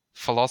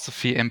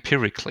philosophy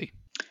empirically?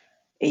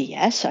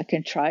 Yes, I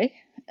can try.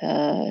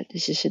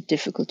 This is a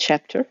difficult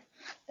chapter.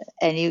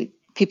 Any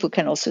people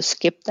can also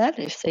skip that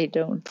if they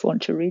don't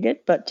want to read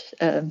it, but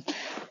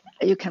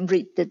you can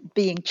read the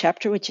being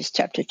chapter, which is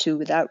chapter 2,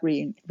 without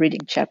reading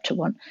chapter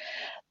 1.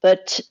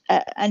 But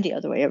and the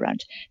other way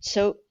around.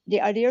 So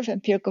the idea of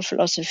empirical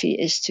philosophy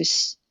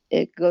is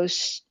it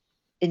goes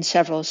in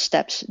several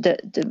steps.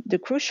 The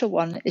crucial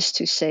one is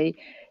to say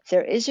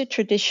there is a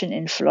tradition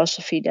in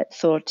philosophy that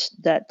thought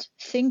that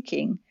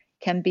thinking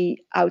can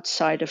be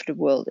outside of the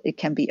world. It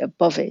can be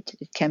above it.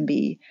 It can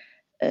be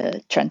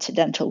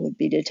transcendental would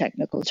be the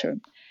technical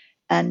term.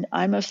 And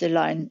I'm of the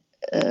line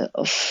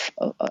of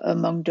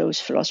among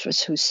those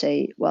philosophers who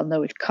say, well,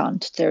 no, it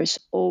can't. There is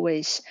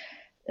always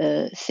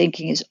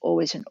thinking is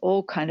always in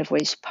all kind of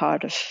ways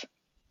part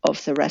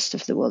of the rest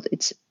of the world.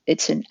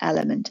 It's an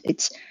element.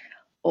 It's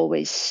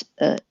always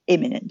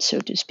imminent, so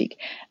to speak.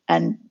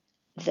 And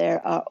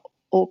there are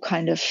all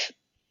kind of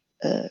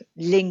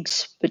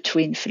links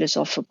between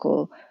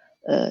philosophical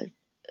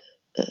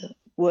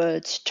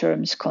words,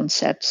 terms,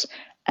 concepts,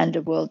 and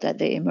the world that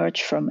they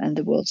emerge from and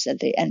the worlds that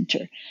they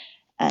enter.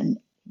 And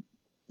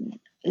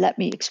let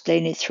me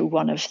explain it through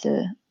one of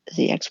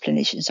the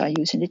explanations I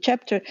use in the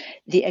chapter,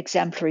 the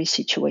exemplary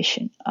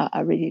situation.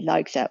 I really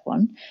like that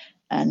one.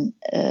 And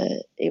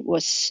it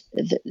was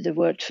the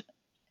word,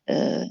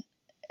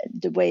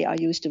 the way I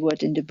use the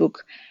word in the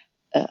book,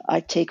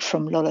 I take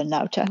from Lola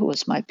Nauta, who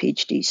was my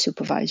PhD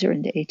supervisor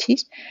in the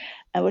 80s.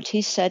 And what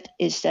he said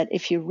is that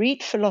if you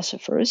read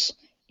philosophers,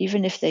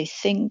 even if they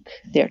think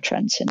they're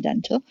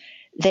transcendental,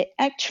 they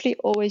actually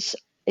always,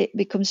 it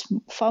becomes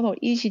far more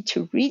easy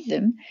to read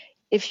them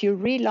if you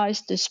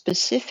realize the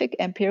specific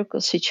empirical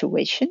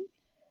situation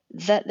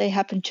that they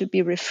happen to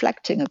be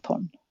reflecting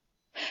upon.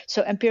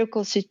 So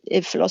empirical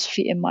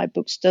philosophy in my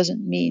books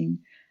doesn't mean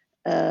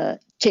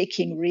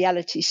taking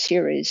reality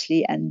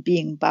seriously and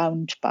being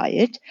bound by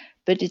it,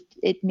 but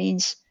it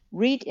means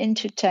read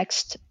into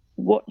text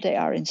what they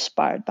are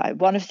inspired by.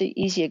 One of the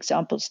easy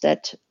examples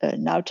that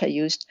Nauta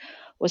used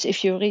was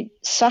if you read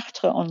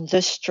Sartre on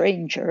The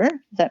Stranger,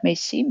 that may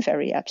seem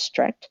very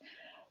abstract,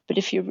 but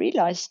if you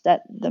realize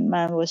that the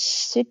man was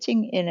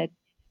sitting in a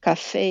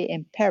cafe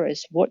in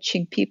Paris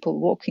watching people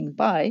walking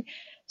by,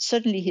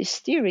 suddenly his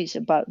theories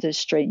about the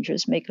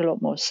strangers make a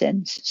lot more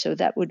sense. So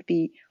that would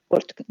be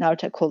what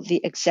Nauta called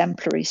the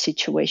exemplary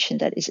situation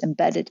that is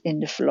embedded in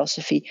the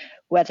philosophy,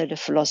 whether the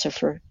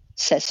philosopher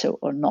says so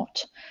or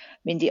not.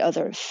 I mean, the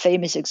other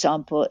famous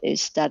example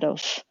is that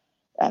of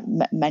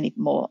many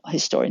more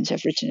historians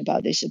have written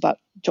about this, about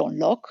John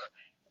Locke,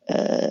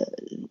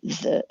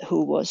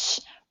 who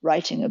was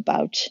writing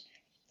about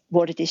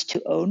what it is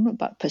to own,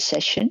 about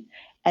possession.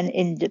 And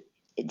in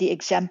the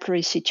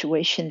exemplary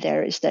situation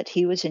there is that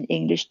he was an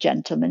English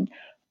gentleman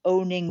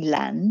owning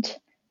land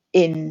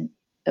in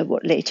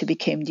what later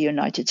became the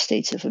United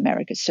States of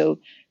America. So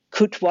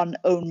could one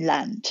own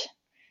land?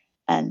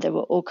 And there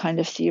were all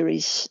kind of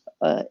theories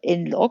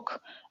in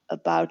Locke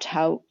about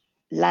how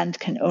land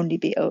can only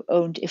be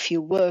owned if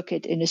you work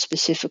it in a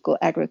specific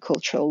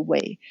agricultural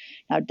way.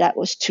 Now that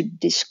was to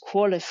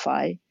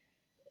disqualify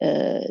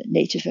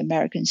Native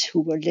Americans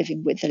who were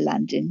living with the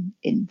land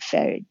in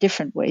very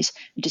different ways,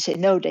 and to say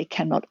no, they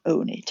cannot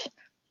own it.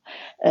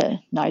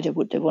 Neither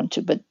would they want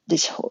to. But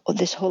this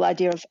whole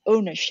idea of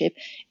ownership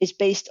is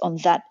based on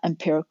that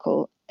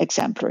empirical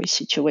exemplary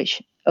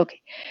situation. Okay,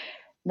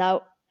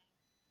 now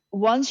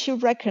once you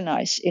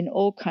recognize in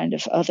all kind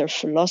of other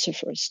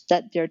philosophers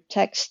that their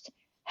texts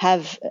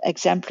have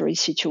exemplary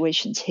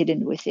situations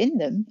hidden within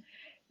them,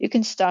 you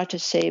can start to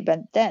say, but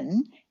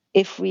then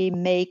if we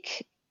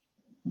make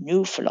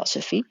new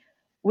philosophy,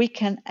 we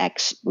can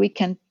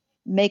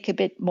make a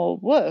bit more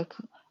work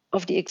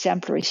of the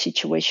exemplary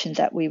situation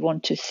that we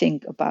want to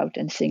think about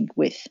and think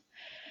with.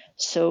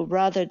 So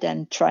rather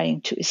than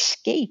trying to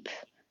escape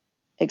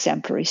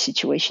exemplary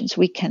situations,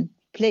 we can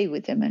play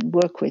with them and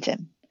work with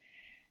them.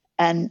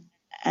 And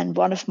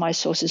one of my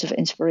sources of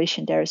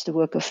inspiration there is the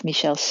work of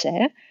Michel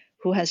Serres,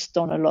 who has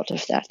done a lot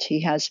of that.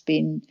 He has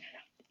been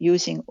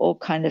using all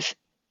kind of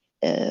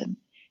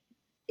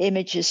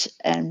images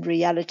and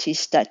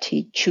realities that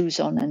he chews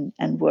on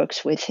and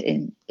works with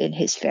in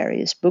his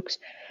various books,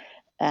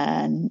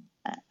 and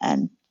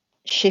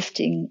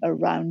shifting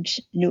around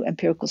new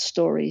empirical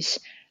stories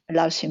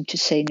allows him to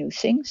say new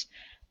things.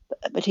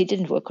 But he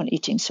didn't work on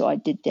eating, so I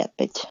did that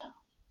bit.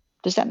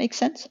 Does that make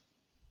sense?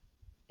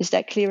 Is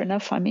that clear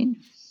enough? I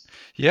mean,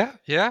 yeah.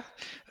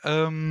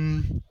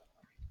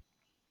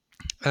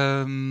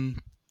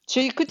 So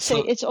you could say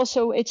it's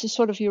a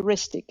sort of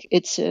heuristic.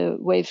 It's a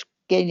way of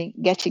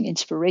getting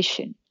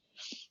inspiration.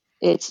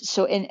 It's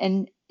so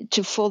and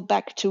to fall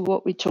back to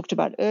what we talked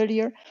about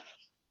earlier,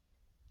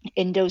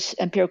 in those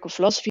empirical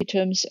philosophy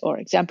terms or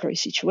exemplary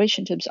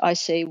situation terms, I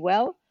say,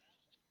 well,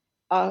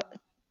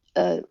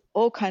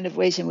 all kind of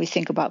ways in we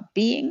think about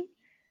being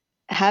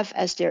have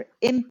as their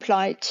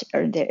implied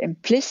or their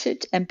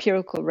implicit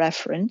empirical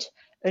referent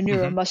a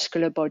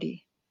neuromuscular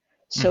body.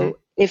 So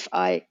if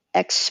I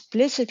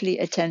explicitly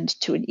attend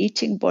to an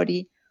eating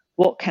body,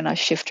 what can I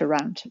shift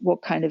around?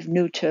 What kind of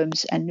new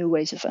terms and new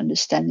ways of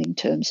understanding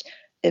terms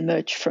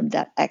emerge from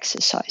that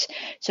exercise?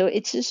 So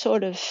it's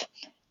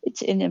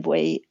it's in a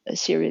way a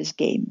serious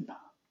game.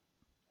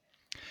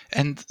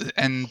 And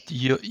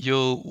you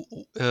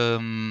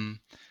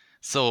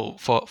so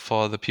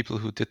for the people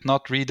who did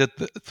not read it,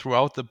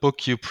 throughout the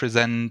book you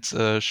present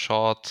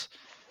short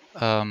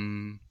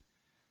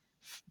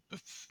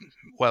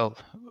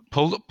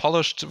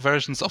polished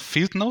versions of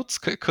field notes.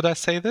 Could I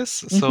say this?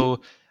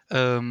 So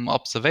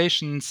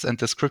observations and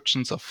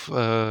descriptions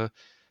of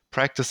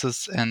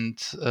practices and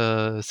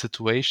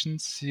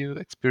situations you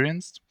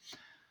experienced.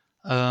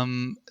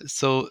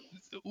 So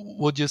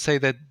would you say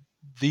that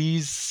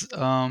these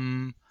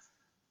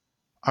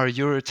are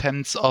your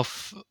attempts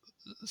of,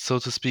 so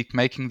to speak,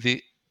 making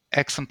the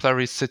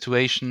exemplary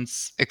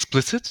situations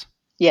explicit?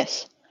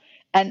 Yes.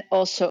 And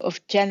also of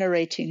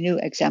generating new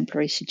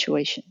exemplary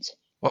situations.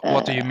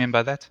 What do you mean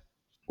by that?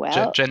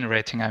 Well,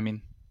 generating, I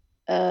mean.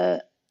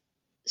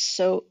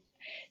 So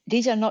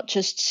these are not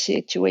just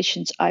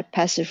situations I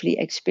passively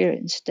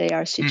experienced. They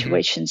are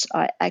situations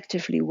I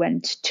actively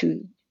went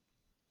to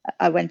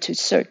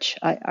search.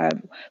 I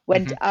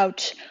went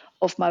out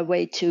of my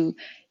way to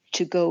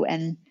go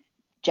and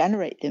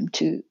generate them,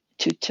 to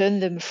turn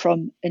them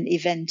from an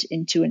event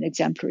into an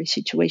exemplary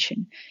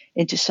situation,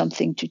 into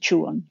something to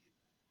chew on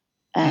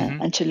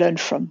and to learn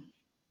from.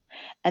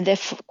 And they're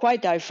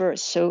quite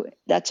diverse. So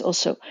that's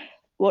also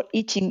what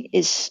eating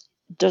is.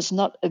 Does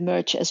not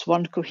emerge as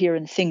one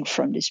coherent thing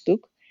from this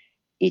book.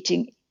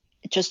 Eating,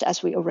 just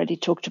as we already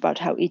talked about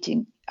how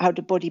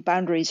the body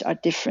boundaries are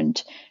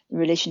different in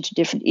relation to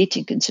different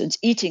eating concerns.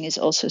 Eating is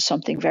also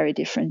something very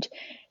different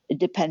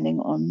depending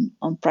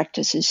on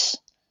practices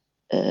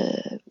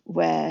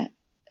where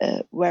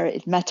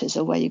it matters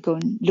or where you go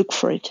and look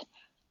for it.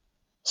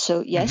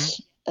 So yes,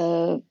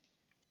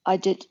 I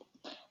did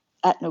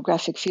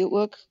ethnographic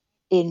fieldwork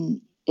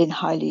in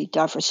highly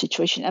diverse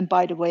situations. And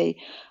by the way,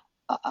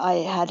 I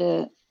had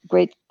a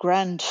great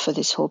grant for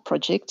this whole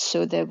project,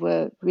 so there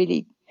were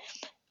really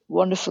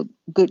wonderful,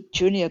 good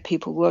junior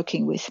people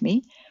working with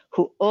me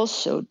who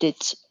also did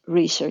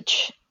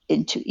research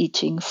into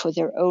eating for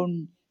their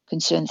own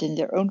concerns and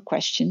their own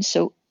questions.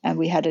 So, and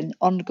we had an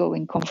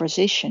ongoing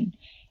conversation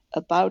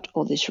about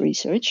all this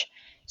research.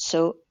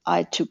 So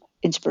I took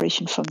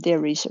inspiration from their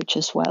research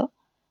as well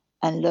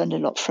and learned a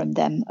lot from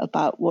them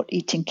about what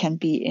eating can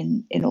be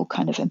in all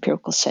kind of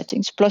empirical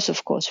settings. Plus,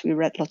 of course, we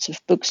read lots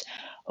of books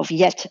of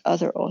yet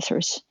other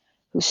authors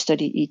who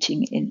study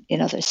eating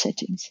in other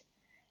settings.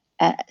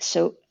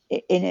 So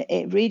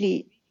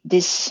really,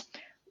 this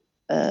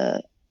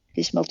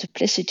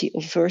multiplicity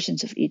of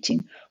versions of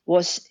eating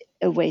was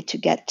a way to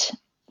get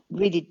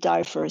really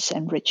diverse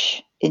and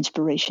rich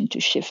inspiration to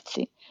shift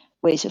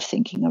ways of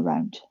thinking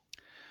around.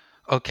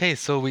 Okay,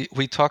 so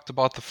we talked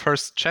about the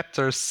first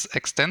chapters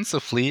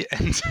extensively,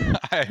 and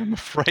I am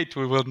afraid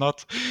we will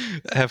not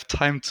have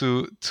time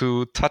to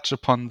touch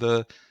upon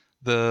the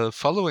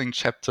following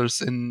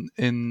chapters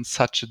in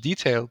such a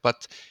detail.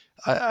 But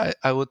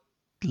I would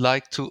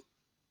like to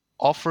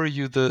offer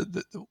you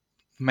the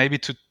maybe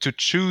to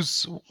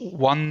choose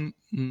one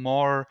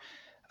more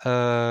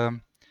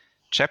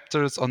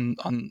chapters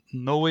on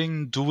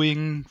knowing,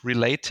 doing,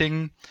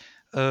 relating,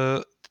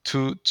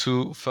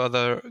 to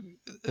further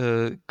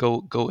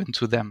go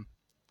into them.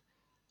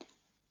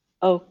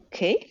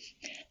 Okay,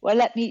 well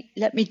let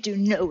me do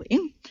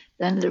knowing.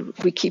 Then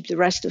we keep the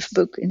rest of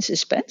the book in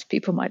suspense.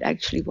 People might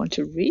actually want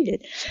to read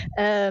it.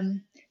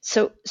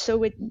 So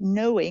with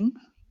knowing,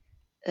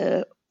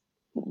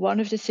 one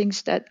of the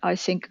things that I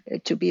think,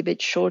 to be a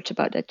bit short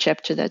about that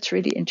chapter, that's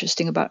really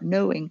interesting about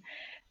knowing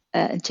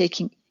and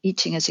taking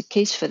eating as a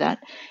case for that.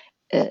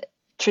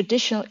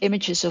 Traditional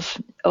images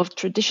of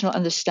traditional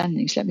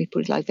understandings, let me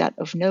put it like that,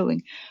 of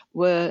knowing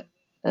were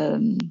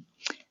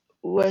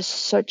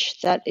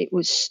such that it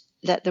was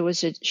that there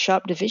was a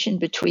sharp division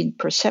between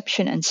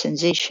perception and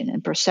sensation,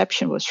 and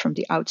perception was from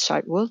the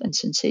outside world and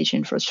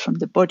sensation was from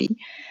the body.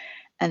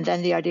 And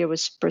then the idea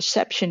was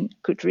perception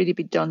could really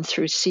be done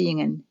through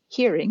seeing and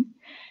hearing,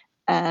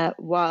 and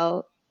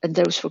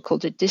those were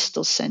called the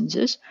distal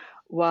senses,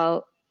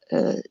 while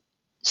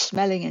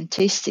smelling and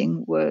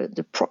tasting were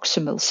the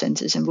proximal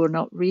senses and were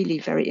not really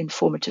very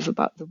informative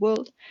about the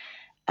world.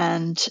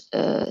 And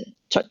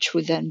touch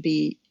would then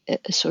be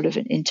a sort of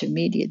an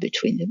intermediate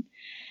between them.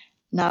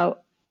 Now,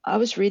 I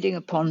was reading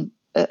upon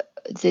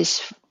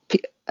this,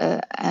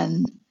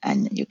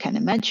 and you can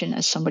imagine,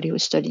 as somebody who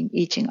was studying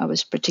eating, I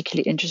was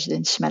particularly interested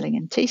in smelling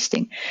and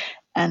tasting.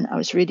 And I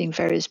was reading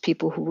various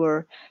people who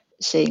were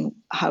saying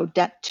how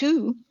that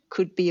too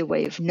could be a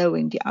way of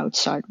knowing the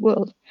outside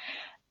world.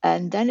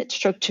 And then it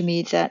struck to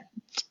me that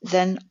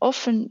then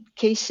often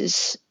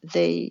cases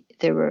they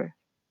were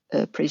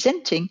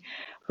presenting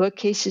were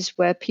cases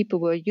where people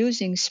were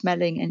using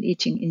smelling and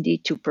eating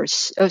indeed to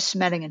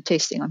smelling and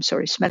tasting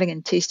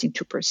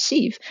to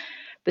perceive,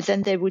 but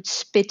then they would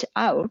spit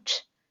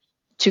out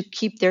to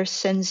keep their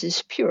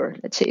senses pure.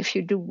 Let's say if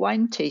you do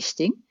wine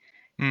tasting,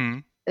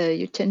 one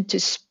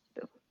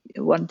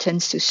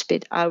tends to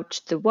spit out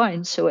the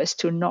wine so as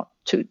to not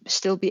to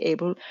still be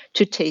able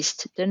to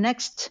taste the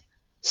next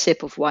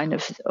sip of wine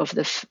of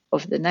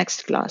the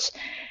next glass.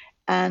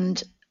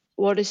 And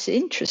what is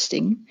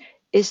interesting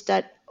is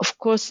that, of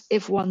course,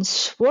 if one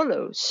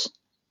swallows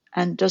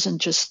and doesn't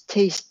just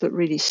taste but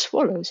really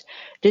swallows,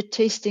 the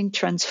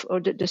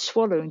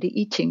swallowing,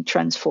 the eating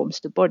transforms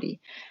the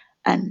body.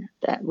 And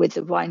with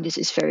the wine, this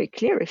is very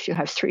clear. If you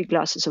have 3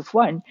 glasses of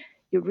wine,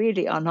 you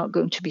really are not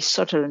going to be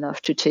subtle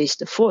enough to taste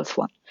the 4th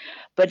one.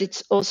 But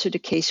it's also the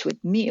case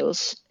with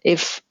meals.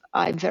 If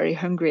I'm very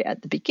hungry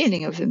at the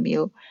beginning of a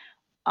meal,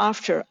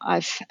 after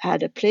I've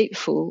had a plate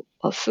full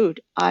of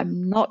food,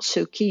 I'm not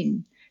so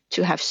keen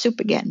to have soup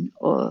again,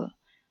 or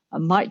I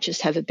might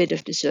just have a bit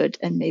of dessert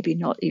and maybe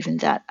not even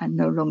that. I'm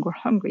no longer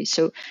hungry.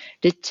 So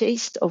the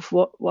taste of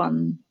what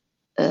one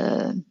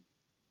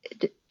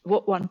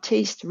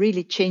tastes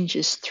really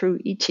changes through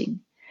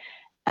eating.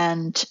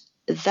 And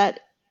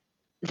that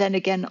then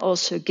again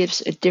also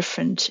gives a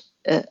different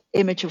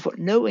image of what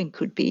knowing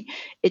could be.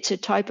 It's a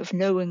type of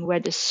knowing where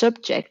the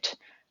subject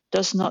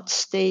does not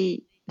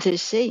stay the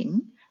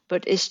same,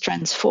 but is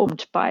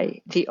transformed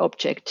by the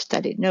object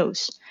that it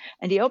knows.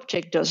 And the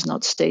object does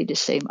not stay the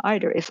same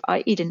either. If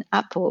I eat an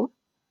apple,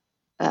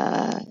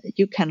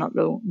 you cannot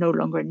no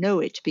longer know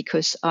it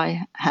because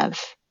I have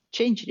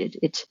changed it.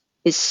 It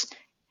is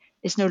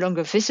no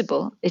longer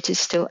visible.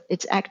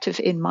 It's active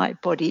in my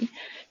body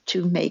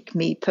to make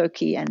me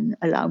perky and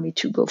allow me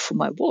to go for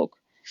my walk.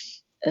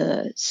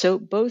 So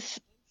both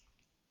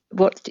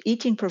what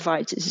eating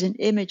provides is an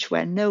image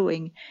where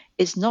knowing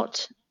is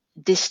not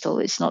distal,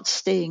 it's not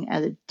staying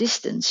at a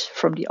distance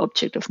from the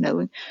object of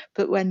knowing,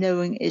 but where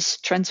knowing is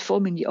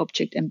transforming the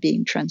object and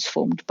being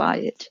transformed by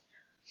it.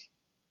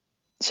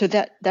 So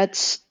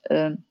that's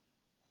a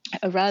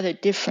rather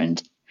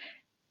different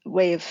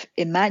way of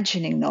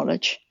imagining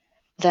knowledge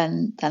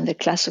than the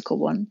classical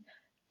one,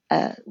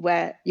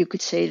 where you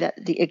could say that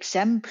the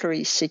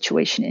exemplary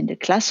situation in the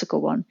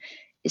classical one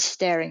is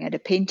staring at a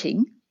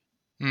painting,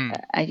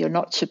 and you're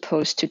not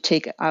supposed to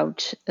take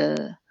out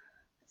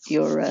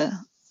your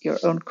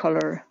own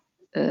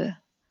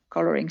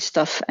coloring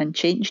stuff and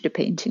change the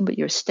painting, but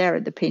you stare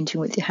at the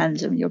painting with your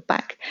hands on your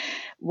back.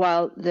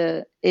 While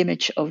the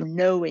image of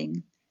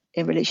knowing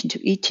in relation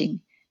to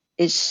eating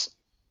is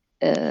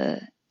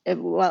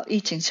while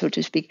eating, so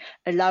to speak,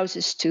 allows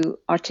us to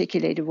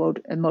articulate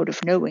a mode of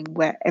knowing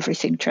where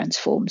everything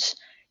transforms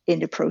in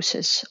the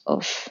process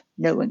of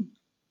knowing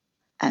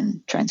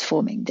and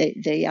transforming.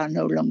 They are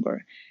no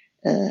longer,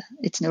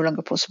 it's no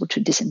longer possible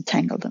to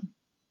disentangle them.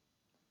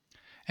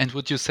 And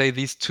would you say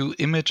these two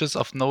images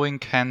of knowing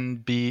can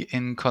be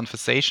in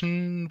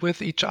conversation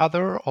with each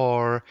other,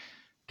 or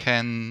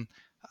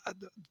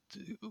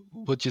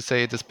would you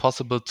say it is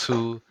possible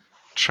to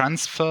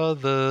transfer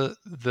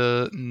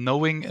the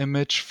knowing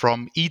image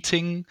from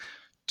eating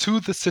to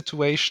the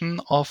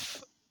situation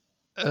of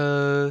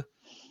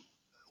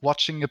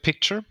watching a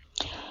picture?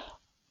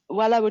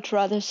 Well, I would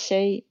rather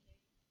say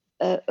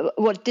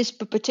what this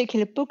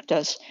particular book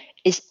does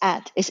is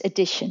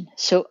addition.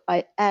 So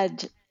I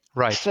add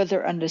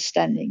further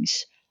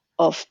understandings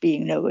of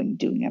being, knowing,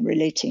 doing, and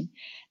relating.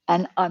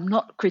 And I'm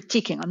not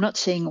critiquing. I'm not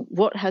saying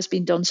what has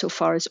been done so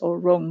far is all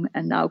wrong,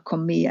 and now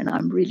come me, and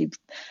I'm really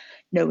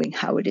knowing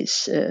how it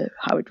is,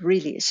 how it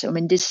really is. So, I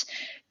mean, this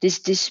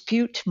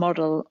dispute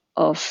model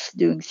of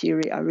doing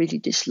theory, I really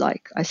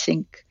dislike. I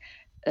think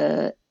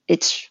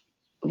it's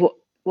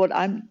what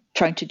I'm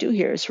trying to do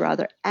here is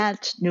rather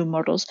add new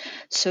models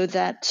so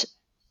that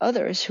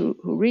others who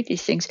read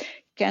these things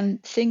can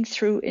think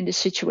through in the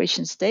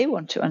situations they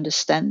want to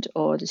understand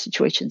or the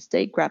situations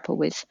they grapple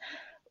with,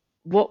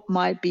 what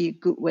might be a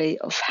good way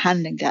of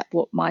handling that,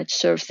 what might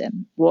serve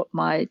them, what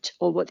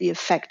the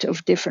effect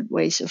of different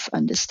ways of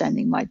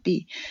understanding might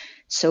be.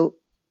 So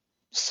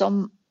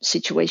some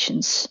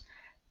situations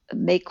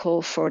may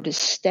call for the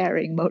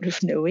staring mode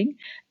of knowing,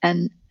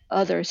 and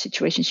other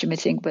situations, you may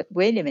think, but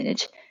wait a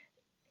minute,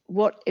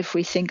 what if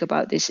we think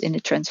about this in a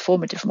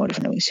transformative mode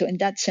of knowing? So in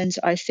that sense,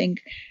 I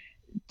think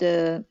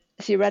the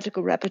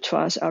theoretical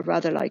repertoires are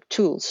rather like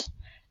tools.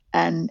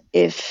 And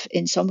if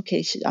in some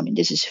cases, I mean,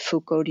 this is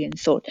Foucauldian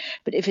thought,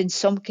 but if in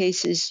some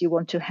cases you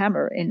want to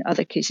hammer, in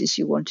other cases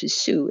you want to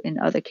sue, in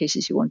other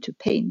cases you want to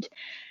paint.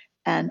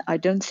 And I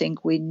don't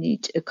think we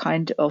need a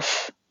kind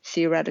of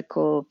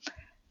theoretical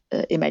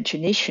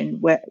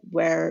imagination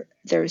where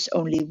there is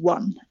only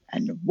one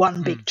and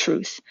one big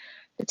truth.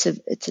 That's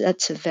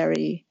a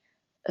very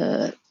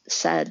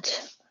sad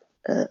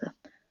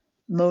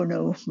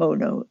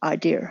mono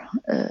idea.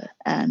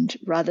 And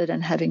rather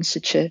than having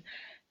such a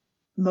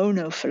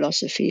mono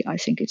philosophy, I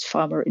think it's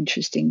far more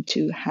interesting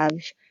to have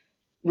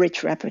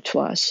rich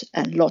repertoires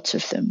and lots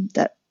of them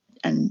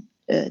and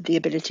the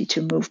ability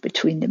to move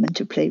between them and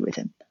to play with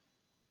them.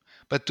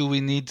 But do we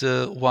need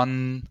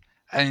one?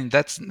 I mean,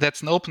 that's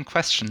an open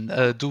question.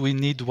 Do we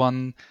need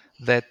one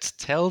that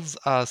tells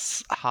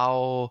us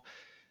how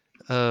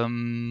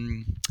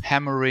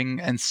hammering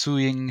and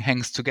sewing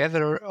hangs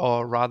together,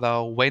 or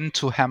rather when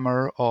to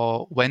hammer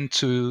or when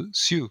to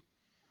sew?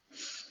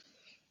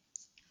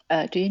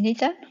 Do you need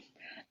that?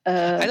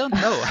 I don't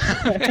know.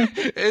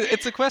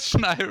 It's a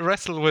question I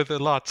wrestle with a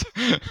lot.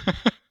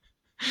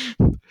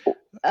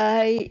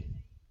 I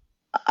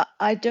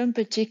don't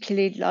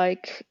particularly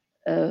like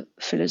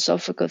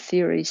philosophical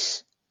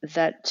theories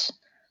that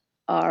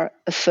are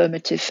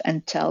affirmative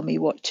and tell me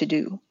what to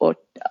do,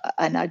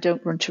 and I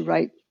don't want to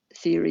write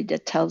theory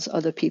that tells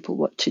other people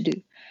what to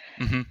do.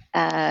 Mm-hmm.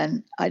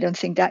 And I don't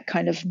think that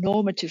kind of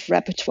normative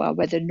repertoire,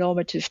 where the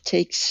normative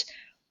takes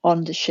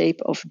on the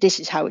shape of this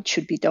is how it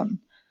should be done,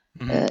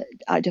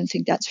 I don't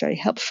think that's very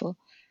helpful,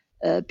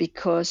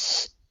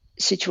 because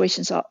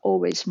situations are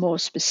always more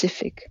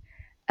specific,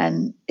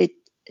 and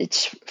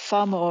it's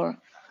far more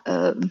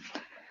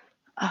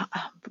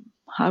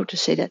how to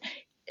say that.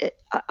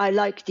 I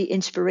like the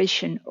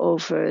inspiration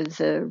over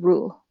the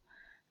rule,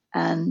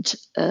 and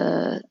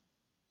a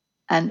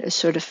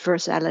sort of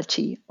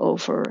versatility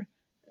over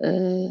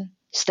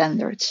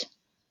standards.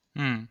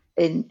 When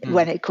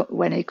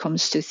it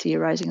comes to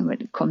theorizing and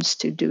when it comes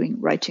to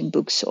writing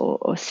books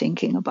or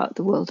thinking about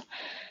the world,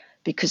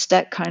 because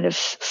that kind of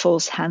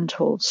false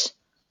handholds.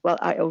 Well,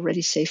 I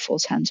already say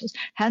false handholds.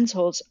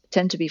 Handholds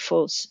tend to be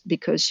false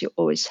because you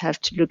always have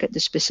to look at the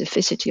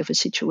specificity of a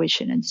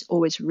situation, and it's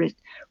always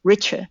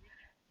richer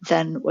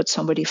than what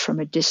somebody from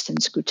a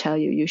distance could tell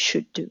you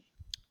should do.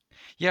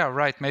 Yeah,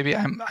 right. Maybe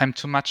I'm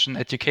too much an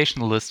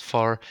educationalist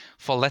for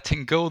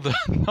letting go the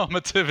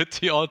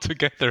normativity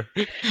altogether,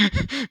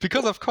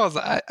 because of course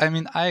I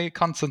mean I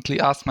constantly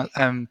ask my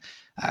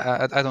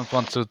I don't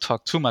want to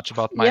talk too much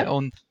about my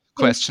own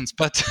questions,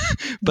 but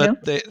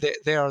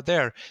they are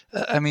there.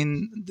 I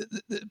mean,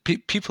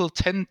 people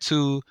tend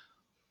to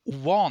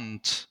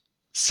want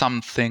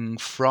something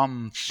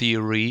from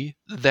theory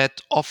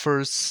that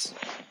offers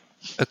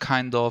a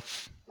kind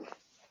of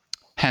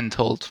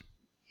handhold.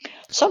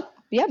 So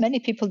many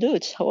people do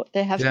it.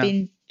 They have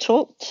been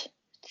taught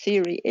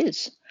theory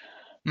is,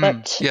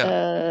 but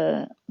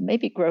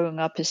maybe growing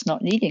up is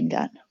not needing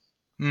that.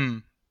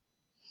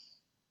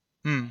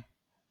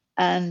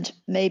 And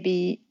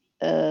maybe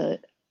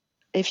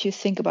if you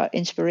think about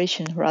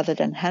inspiration rather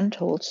than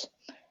handholds,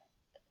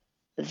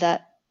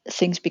 that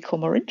things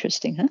become more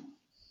interesting, huh?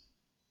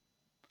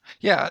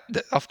 Yeah,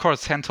 of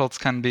course, handholds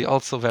can be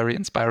also very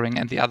inspiring,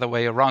 and the other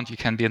way around, you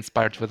can be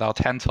inspired without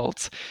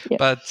handholds. Yep.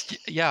 But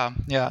yeah,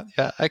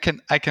 I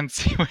can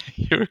see where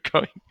you're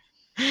going.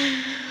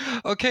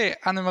 Okay,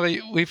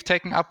 Annemarie, we've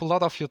taken up a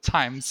lot of your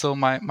time. So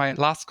my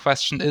last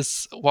question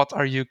is, what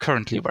are you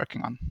currently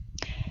working on?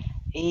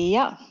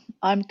 Yeah,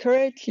 I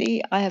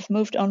have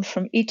moved on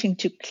from eating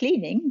to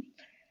cleaning.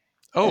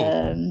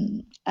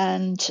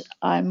 And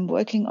I'm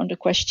working on the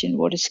question,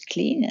 what is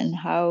clean and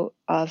how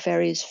are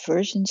various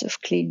versions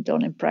of clean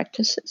done in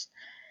practices?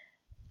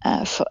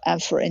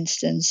 For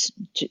instance,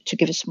 to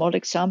give a small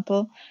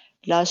example,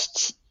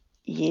 last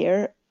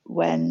year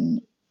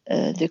when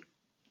the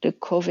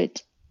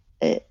COVID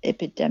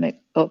epidemic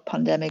or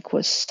pandemic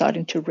was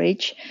starting to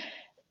rage,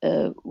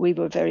 we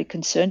were very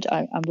concerned.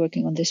 I'm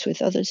working on this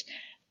with others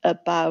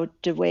about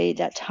the way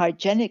that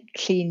hygienic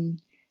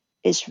clean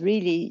is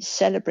really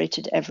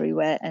celebrated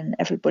everywhere, and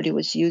everybody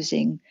was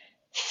using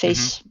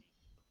face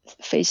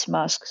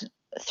masks,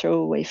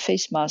 throwaway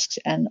face masks,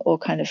 and all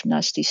kind of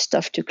nasty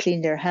stuff to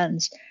clean their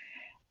hands,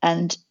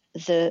 and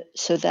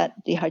so that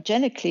the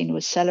hygienic clean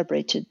was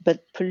celebrated,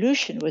 but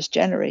pollution was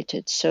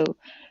generated. So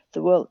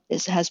the world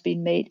has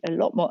been made a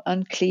lot more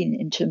unclean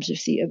in terms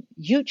of the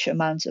huge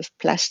amounts of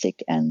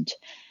plastic and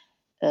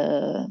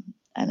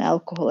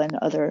alcohol and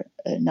other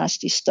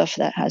nasty stuff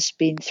that has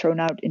been thrown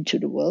out into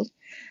the world.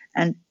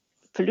 And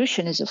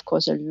pollution is, of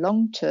course, a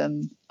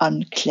long-term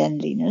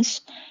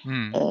uncleanliness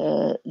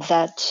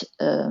that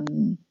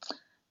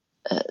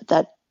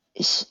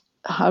is,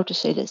 how to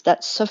say this,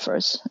 that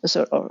suffers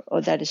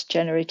or that is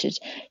generated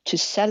to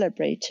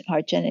celebrate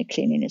hygienic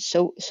cleanliness.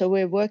 So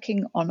we're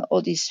working on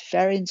all these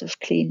variants of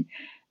clean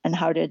and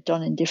how they're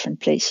done in different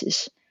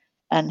places.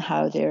 and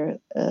how they're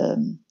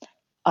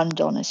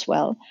undone as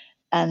well.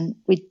 And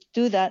we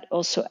do that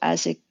also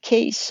as a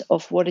case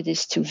of what it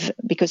is to,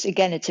 because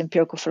again, it's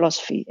empirical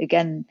philosophy.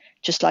 Again,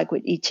 just like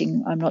with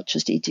eating, I'm not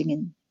just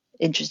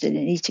interested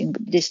in eating,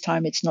 but this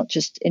time it's not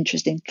just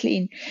interested in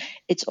clean.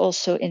 It's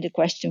also in the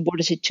question,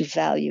 what is it to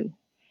value?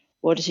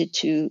 What is it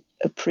to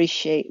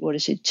appreciate? What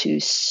is it to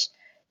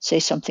say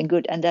something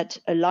good? And that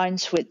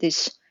aligns with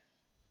this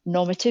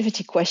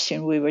normativity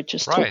question we were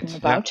just talking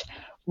about. Yeah.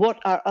 What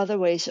are other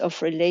ways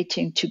of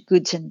relating to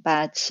goods and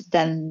bads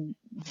than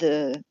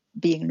the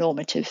being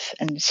normative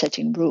and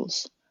setting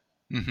rules?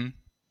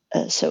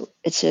 Mm-hmm. So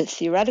it's a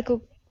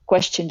theoretical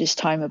question this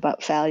time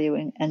about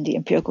valuing, and the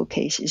empirical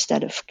case is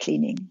that of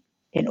cleaning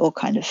in all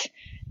kind of,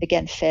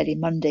 again, fairly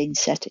mundane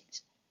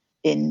settings,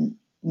 in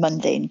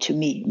mundane to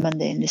me,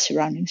 mundane in the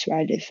surroundings where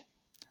I live.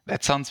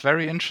 That sounds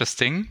very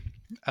interesting.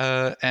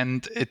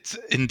 And it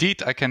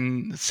indeed, I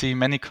can see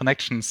many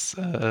connections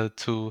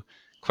to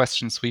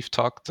questions we've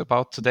talked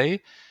about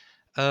today.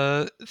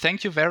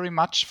 Thank you very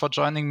much for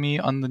joining me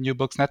on the New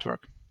Books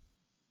Network.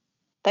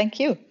 Thank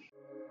you.